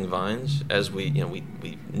existing vines. As we knew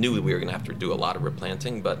we were going to have to do a lot of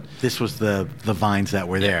replanting, but this was the vines that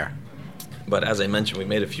were there. But as I mentioned, we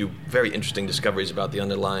made a few very interesting discoveries about the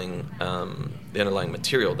underlying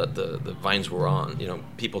material that the vines were on.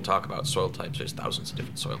 People talk about soil types. There's thousands of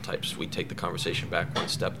different soil types. We take the conversation back one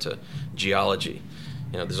step to geology.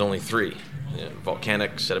 There's only three: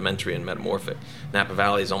 volcanic, sedimentary, and metamorphic. Napa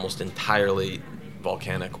Valley is almost entirely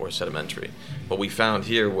volcanic or sedimentary. What we found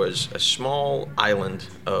here was a small island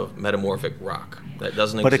of metamorphic rock that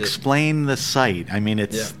doesn't exist. But explain the site.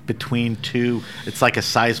 It's between two. It's like a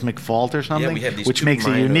seismic fault or something. Yeah, we have these which makes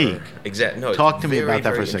it unique. Exactly. No, talk to me about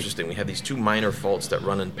that for a second. Interesting. We have these two minor faults that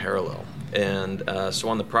run in parallel, and so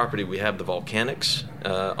on the property we have the volcanics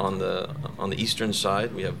on the eastern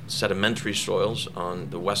side. We have sedimentary soils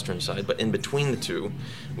on the western side, but in between the two,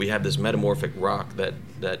 we have this metamorphic rock that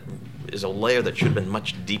is a layer that should have been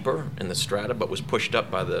much deeper in the strata, but was pushed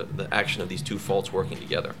up by the action of these two faults working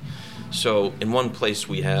together. So in one place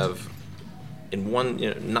we have, in one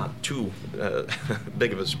not too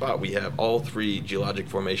big of a spot, we have all three geologic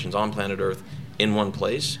formations on planet Earth in one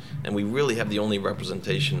place, and we really have the only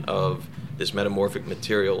representation of this metamorphic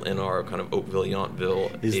material in our kind of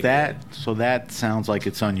Hauteville-Yountville. Is that so? That sounds like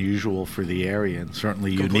it's unusual for the area and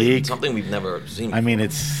certainly Completely, unique. something we've never seen. I mean,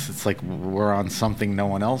 it's like we're on something no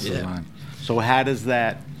one else is on. So how does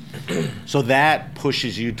that? So that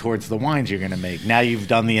pushes you towards the wines you're going to make. Now you've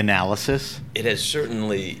done the analysis. It has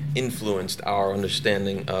certainly influenced our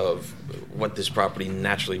understanding of what this property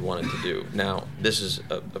naturally wanted to do. Now, this is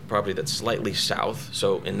a property that's slightly south,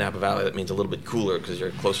 so in Napa Valley that means a little bit cooler because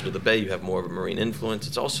you're closer to the bay, you have more of a marine influence.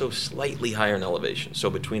 It's also slightly higher in elevation, so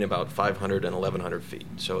between about 500 and 1,100 feet,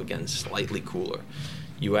 so again, slightly cooler.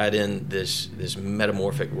 You add in this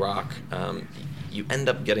metamorphic rock, you end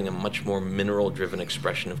up getting a much more mineral-driven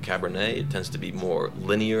expression of Cabernet. It tends to be more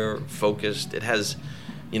linear, focused. It has,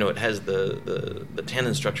 the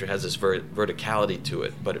tannin structure has this verticality to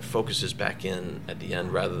it, but it focuses back in at the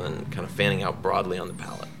end rather than kind of fanning out broadly on the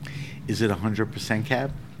palate. Is it 100%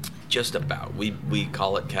 Cab? Just about. We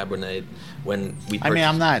call it Cabernet when we purchase. I mean,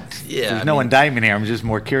 I'm not. Yeah, there's no indictment here. I'm just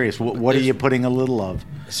more curious. What are you putting a little of?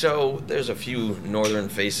 So there's a few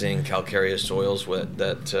northern-facing calcareous soils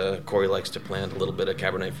that Corey likes to plant a little bit of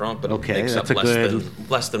Cabernet Franc, but it makes up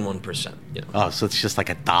less than 1%. You know. Oh, so it's just like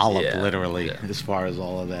a dollop, literally, as far as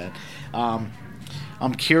all of that.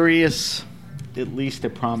 I'm curious, at least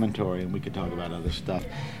at Promontory, and we could talk about other stuff.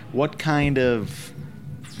 What kind of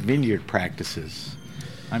vineyard practices?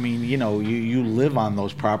 I mean, you live on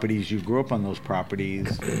those properties, you grew up on those properties.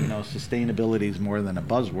 Sustainability is more than a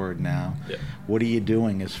buzzword now. Yeah. What are you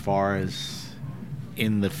doing as far as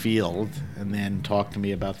in the field? And then talk to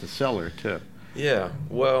me about the cellar, too. Yeah,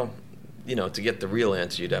 well, to get the real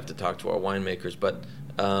answer, you'd have to talk to our winemakers. But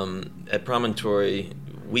at Promontory,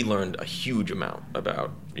 we learned a huge amount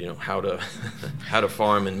about, how to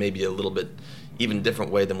farm in maybe a little bit even different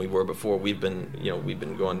way than we were before. We've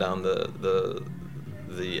been going down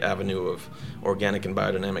the avenue of organic and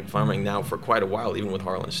biodynamic farming now for quite a while, even with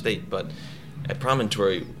Harlan Estate. But at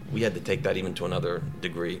Promontory, we had to take that even to another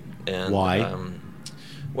degree. And why?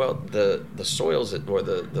 Well, the soils or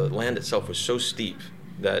the land itself was so steep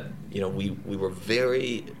that we were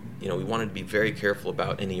very we wanted to be very careful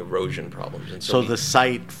about any erosion problems. And so the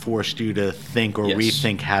site forced you to think or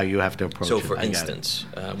rethink how you have to approach it. So, for instance,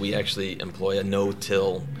 we actually employ a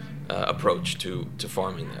no-till approach to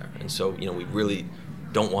farming there, and so we really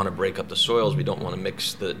don't want to break up the soils. We don't want to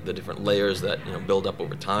mix the different layers that build up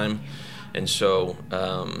over time, and so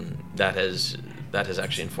that has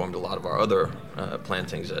actually informed a lot of our other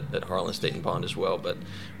plantings at Harlan Estate and Bond as well. But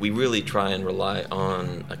we really try and rely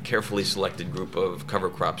on a carefully selected group of cover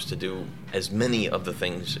crops to do as many of the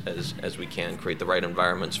things as we can, create the right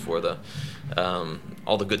environments for the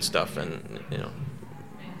all the good stuff and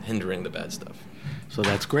hindering the bad stuff. So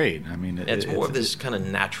that's gret. I mean, it's more of this kind of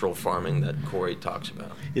natural farming that Corey talks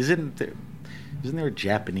about. Isn't there a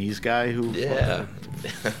Japanese guy who? Yeah.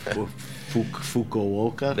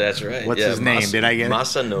 Fukuoka? That's right. What's his name? Did I get it?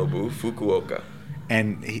 Masanobu Fukuoka.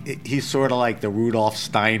 And he's sort of like the Rudolf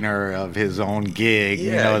Steiner of his own gig.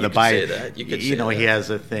 Yeah, you could say that. You could say that. He has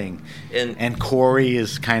a thing. And Corey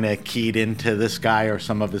is kind of keyed into this guy or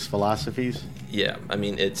some of his philosophies? Yeah, I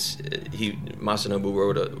mean, Masanobu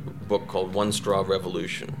wrote a book called One Straw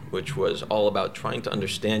Revolution, which was all about trying to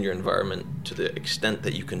understand your environment to the extent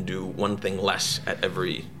that you can do one thing less at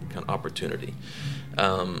every kind of opportunity.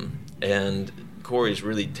 And Corey's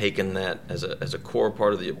really taken that as a core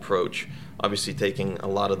part of the approach, obviously taking a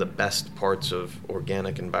lot of the best parts of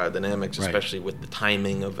organic and biodynamics, especially with the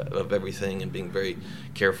timing of everything and being very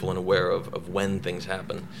careful and aware of when things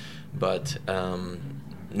happen. But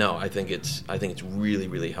no, I think it's really,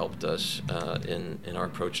 really helped us in our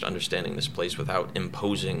approach to understanding this place without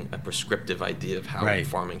imposing a prescriptive idea of how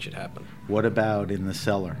farming should happen. What about in the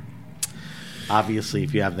cellar? Obviously,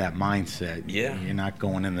 if you have that mindset, you're not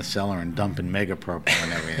going in the cellar and dumping megapropane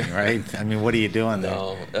and everything, right? I mean, what are you doing there?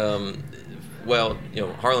 No. Well,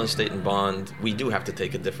 Harlan Estate and Bond, we do have to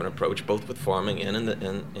take a different approach, both with farming and in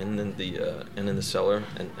the cellar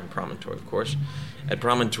and Promontory, of course. At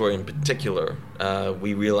Promontory in particular,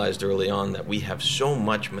 we realized early on that we have so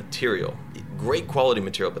much material, great quality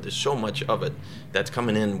material, but there's so much of it that's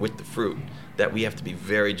coming in with the fruit that we have to be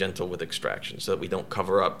very gentle with extraction so that we don't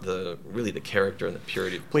cover up the character and the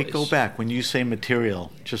purity of the place. Wait, go back. When you say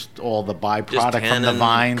material, just all the byproduct just tannin, from the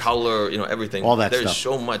vine, color, everything. All that There's stuff.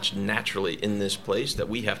 So much naturally in this place that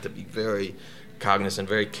we have to be very cognizant,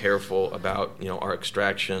 very careful about our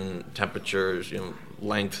extraction, temperatures,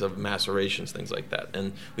 length of macerations, things like that.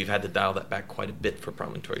 And we've had to dial that back quite a bit for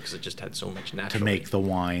Promontory because it just had so much natural. To make the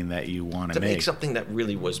wine that you want to make. To make something that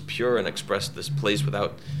really was pure and expressed this place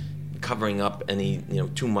without covering up any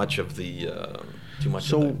too much of the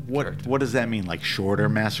So of the character. what does that mean? Like shorter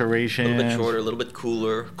maceration? A little bit shorter, a little bit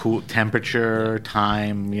cooler. Cool temperature,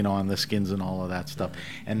 time, on the skins and all of that stuff.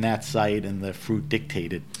 And that site and the fruit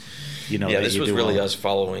dictated, this was really us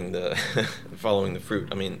following the following the fruit.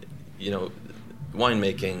 I mean,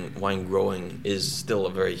 winemaking, wine growing is still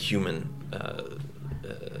a very human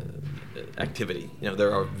activity.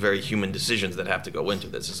 There are very human decisions that have to go into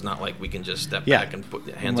this. It's not like we can just step back and put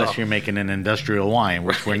hands unless off. you're making an industrial wine,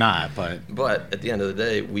 which we're not. But at the end of the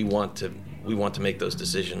day, we want to make those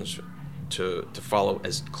decisions to follow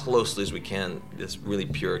as closely as we can this really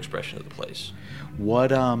pure expression of the place.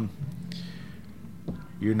 What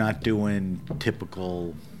you're not doing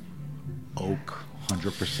typical oak.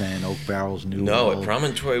 100% oak barrels, new. No, at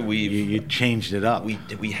Promontory you changed it up.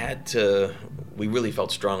 We had to. We really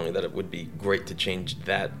felt strongly that it would be great to change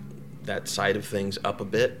that side of things up a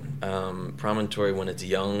bit. Promontory, when it's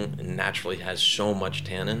young, naturally has so much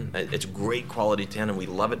tannin. It's great quality tannin. We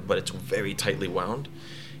love it, but it's very tightly wound.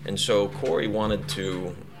 And so Corey wanted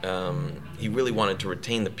to. He really wanted to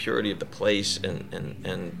retain the purity of the place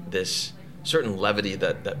and this certain levity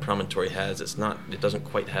that Promontory has. It doesn't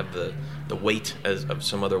quite have the weight of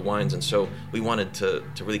some other wines, and so we wanted to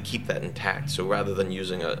really keep that intact. So rather than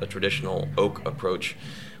using a traditional oak approach,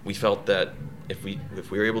 we felt that if we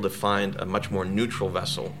were able to find a much more neutral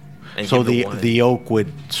vessel, and so give the oak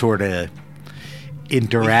would sort of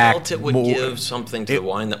interact. We felt it would more, give something to the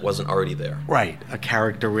wine that wasn't already there. Right, a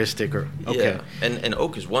characteristic or okay. Yeah, and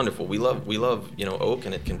oak is wonderful. We love oak,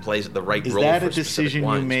 and it can play the right is role. Is that for a decision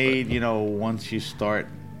wines, you made? Once you start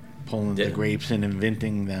pulling the grapes and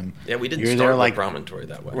inventing them. Yeah, we didn't start start like Promontory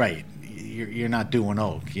that way. Right, you're not doing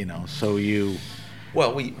oak, So you.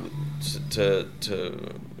 Well, to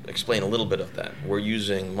explain a little bit of that, we're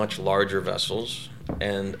using much larger vessels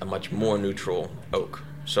and a much more neutral oak.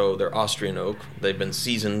 So they're Austrian oak. They've been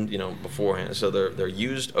seasoned, beforehand. So they're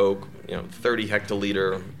used oak, 30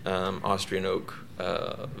 hectoliter Austrian oak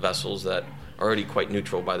vessels that are already quite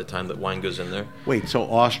neutral by the time that wine goes in there. Wait, so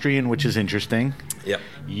Austrian, which is interesting. Yep.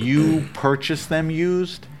 You purchase them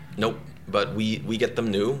used? Nope, but we get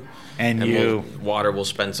them new. And we'll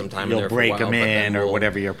spend some time in there for a while. You'll break them in or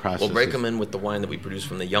whatever your process is. We'll break them in with the wine that we produce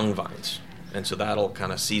from the young vines. And so that'll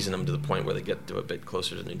kind of season them to the point where they get to a bit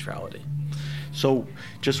closer to neutrality. So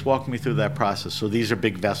just walk me through that process. So these are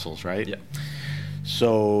big vessels, right? Yeah.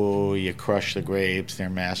 So you crush the grapes, they're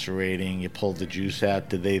macerating, you pull the juice out.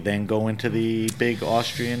 Do they then go into the big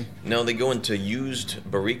Austrian? No, they go into used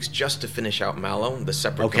barriques just to finish out mallow, the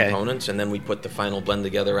separate components, and then we put the final blend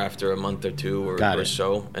together after a month or two or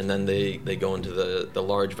so, and then they go into the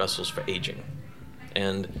large vessels for aging.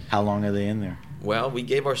 And how long are they in there? Well, we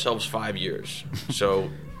gave ourselves 5 years. So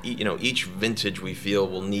each vintage we feel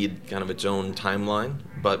will need kind of its own timeline,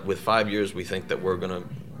 but with 5 years we think that we're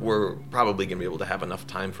probably going to be able to have enough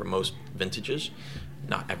time for most vintages.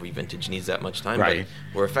 Not every vintage needs that much time, right.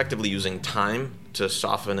 But we're effectively using time to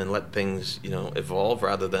soften and let things evolve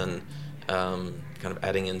rather than kind of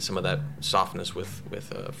adding in some of that softness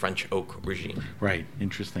with a French oak regime. Right,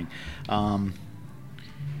 interesting.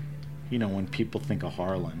 When people think of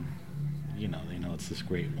Harlan, they know it's this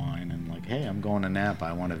great wine, and like, hey, I'm going to Napa,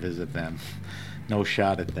 I want to visit them. No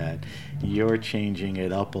shot at that. You're changing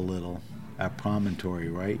it up a little at Promontory,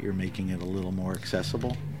 right? You're making it a little more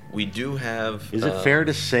accessible. We do have. Is it fair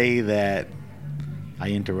to say that? I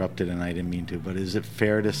interrupted and I didn't mean to, but is it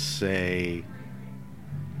fair to say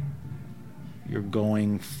you're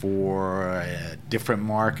going for a different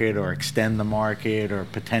market or extend the market or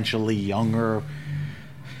potentially younger,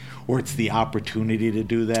 or it's the opportunity to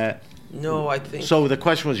do that? No, I think... So the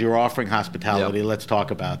question was, you're offering hospitality. Yep. Let's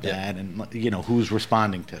talk about that. Yep. And, who's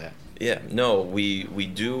responding to that? Yeah, no, we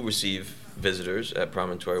do receive visitors at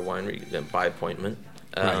Promontory Winery by appointment.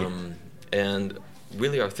 Right. And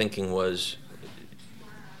really our thinking was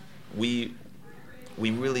we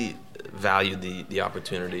really valued the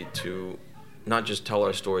opportunity to not just tell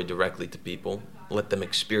our story directly to people, let them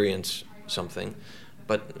experience something,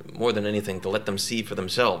 but more than anything, to let them see for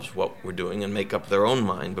themselves what we're doing and make up their own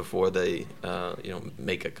mind before they,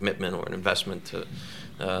 make a commitment or an investment to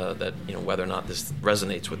that, whether or not this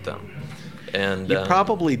resonates with them. And you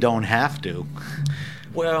probably don't have to.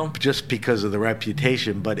 Well, just because of the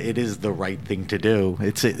reputation, but it is the right thing to do.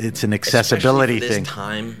 It's an accessibility thing. thing.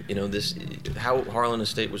 Time, how Harlan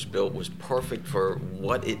Estate was built was perfect for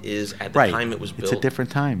what it is at the time it was built. It's a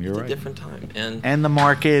different time. You're right. It's a different time, and the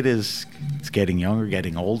market it's getting younger,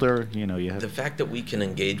 getting older. You have the fact that we can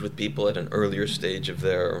engage with people at an earlier stage of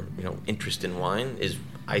their interest in wine is,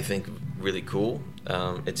 I think, really cool.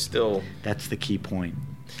 It's still that's the key point.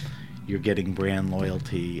 you're getting brand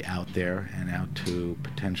loyalty out there and out to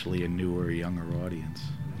potentially a newer, younger audience.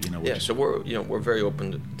 So we're very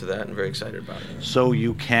open to that and very excited about it. So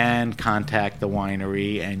you can contact the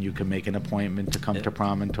winery and you can make an appointment to come to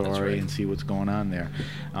Promontory and see what's going on there.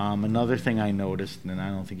 Another thing I noticed, and I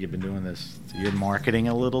don't think you've been doing this, you're marketing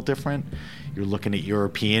a little different. You're looking at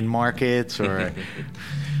European markets, or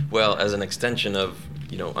well, as an extension of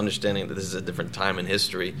understanding that this is a different time in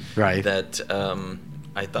history, right? That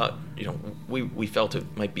I thought, we felt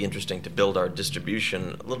it might be interesting to build our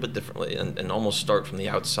distribution a little bit differently and almost start from the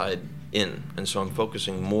outside in. And so I'm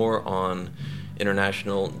focusing more on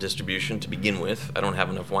international distribution to begin with. I don't have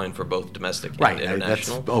enough wine for both domestic and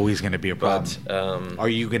international. That's always going to be a problem. But, are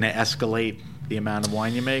you going to escalate the amount of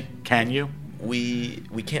wine you make? Can you? We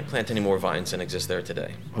can't plant any more vines than exist there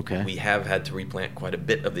today. Okay. We have had to replant quite a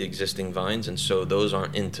bit of the existing vines, and so those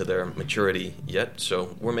aren't into their maturity yet.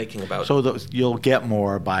 So we're making about... So you'll get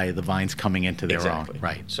more by the vines coming into their own.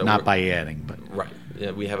 Right. So not by adding, but... Right.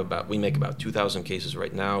 Yeah, we make about 2,000 cases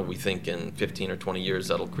right now. We think in 15 or 20 years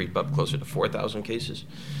that'll creep up closer to 4,000 cases.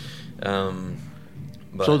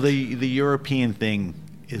 So the European thing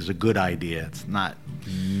is a good idea. It's not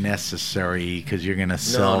necessary because you're going to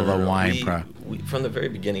sell the wine. We, from the very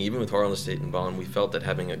beginning, even with Harlan Estate and Bond, we felt that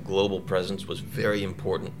having a global presence was very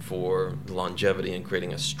important for the longevity and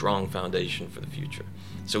creating a strong foundation for the future.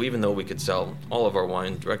 So even though we could sell all of our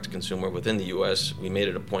wine direct to consumer within the U.S., we made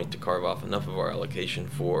it a point to carve off enough of our allocation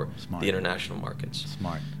for the international markets.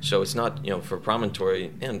 Smart. So it's not, for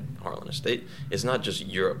Promontory and Harlan Estate, it's not just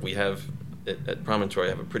Europe. We have... At Promontory, I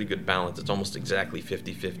have a pretty good balance. It's almost exactly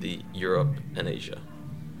 50-50 Europe and Asia.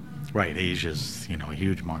 Right, Asia's a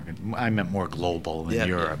huge market. I meant more global than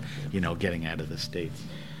Europe. Yeah. Getting out of the States.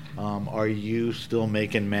 Are you still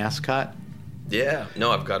making Mascot? Yeah, no,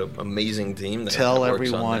 I've got an amazing team. Tell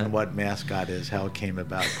everyone what Mascot is, how it came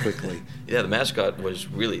about quickly. Yeah, the Mascot was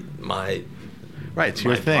really my it's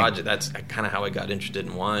your thing. Project. That's kind of how I got interested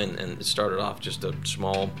in wine, and it started off just a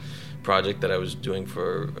small project that I was doing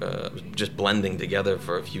for just blending together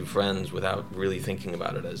for a few friends without really thinking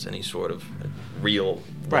about it as any sort of real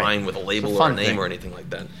wine with a label or a name or anything like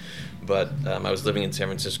that. But I was living in San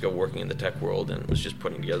Francisco working in the tech world and was just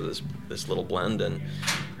putting together this little blend and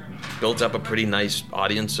built up a pretty nice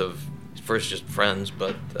audience of first just friends,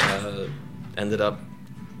 but ended up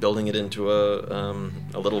building it into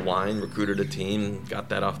a little wine, recruited a team, got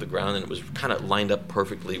that off the ground, and it was kind of lined up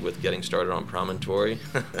perfectly with getting started on Promontory.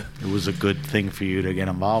 It was a good thing for you to get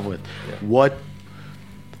involved with. Yeah.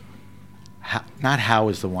 Not how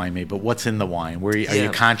is the wine made, but what's in the wine? Are you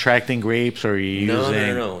contracting grapes, or are you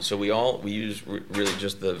using... No. So we use really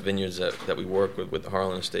just the vineyards that we work with the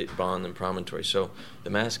Harlan Estate, Bond, and Promontory. So the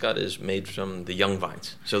Mascot is made from the young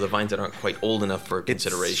vines, so the vines that aren't quite old enough for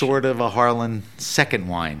consideration. It's sort of a Harlan second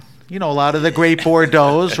wine. A lot of the great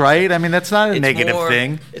Bordeaux, right? I mean, that's not a negative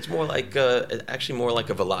thing. It's more like actually more like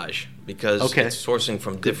a village because it's sourcing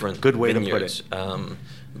from different way vineyards. To put it.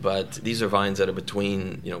 But these are vines that are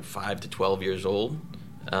between 5 to 12 years old,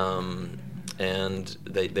 and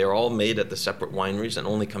they're all made at the separate wineries and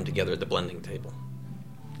only come together at the blending table.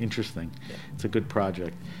 Interesting. Yeah. It's a good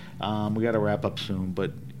project. We got to wrap up soon,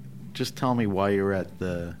 but just tell me why you're at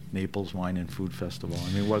the Naples Wine and Food Festival.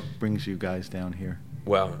 I mean, what brings you guys down here?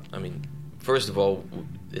 Well, I mean, first of all,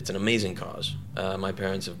 it's an amazing cause. My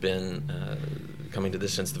parents have been coming to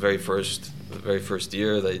this since the very first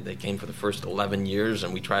year. They came for the first 11 years,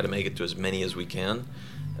 and we try to make it to as many as we can.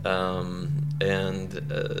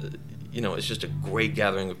 It's just a great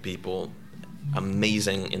gathering of people.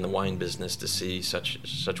 Amazing in the wine business to see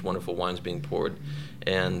such wonderful wines being poured.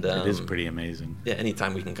 And it is pretty amazing. Yeah,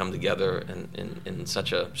 anytime we can come together in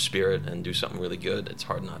such a spirit and do something really good, it's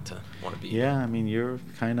hard not to want to be. Yeah, I mean, you're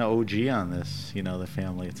kind of OG on this, the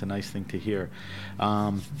family. It's a nice thing to hear.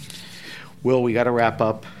 Will, we got to wrap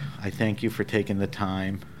up. I thank you for taking the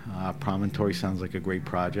time. Promontory sounds like a great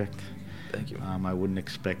project. Thank you. I wouldn't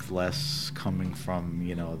expect less coming from,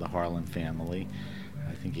 the Harlan family.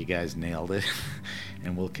 I think you guys nailed it,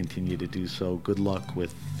 and we'll continue to do so. Good luck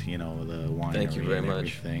with, the winery. Thank you very and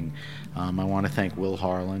much. Everything. I want to thank Will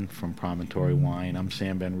Harlan from Promontory Wine. I'm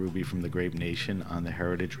Sam Ben-Ruby from the Grape Nation on the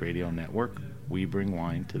Heritage Radio Network. We bring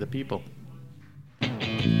wine to the people.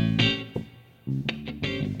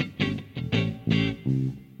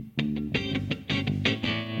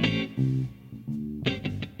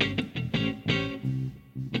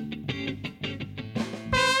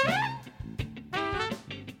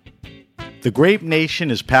 The Grape Nation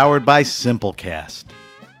is powered by Simplecast.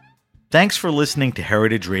 Thanks for listening to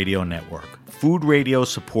Heritage Radio Network, food radio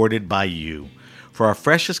supported by you. For our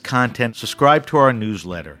freshest content, subscribe to our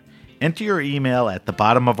newsletter. Enter your email at the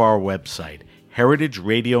bottom of our website,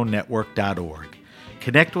 heritageradionetwork.org.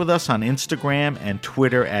 Connect with us on Instagram and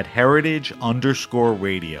Twitter at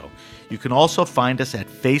heritage_radio. You can also find us at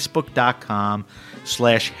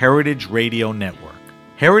facebook.com/Heritage Radio Network.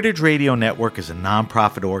 Heritage Radio Network is a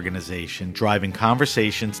nonprofit organization driving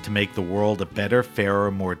conversations to make the world a better,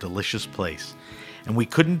 fairer, more delicious place. And we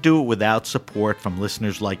couldn't do it without support from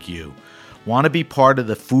listeners like you. Want to be part of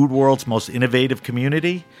the food world's most innovative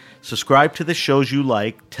community? Subscribe to the shows you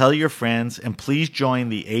like, tell your friends, and please join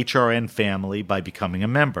the HRN family by becoming a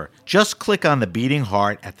member. Just click on the beating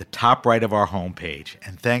heart at the top right of our homepage.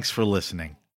 And thanks for listening.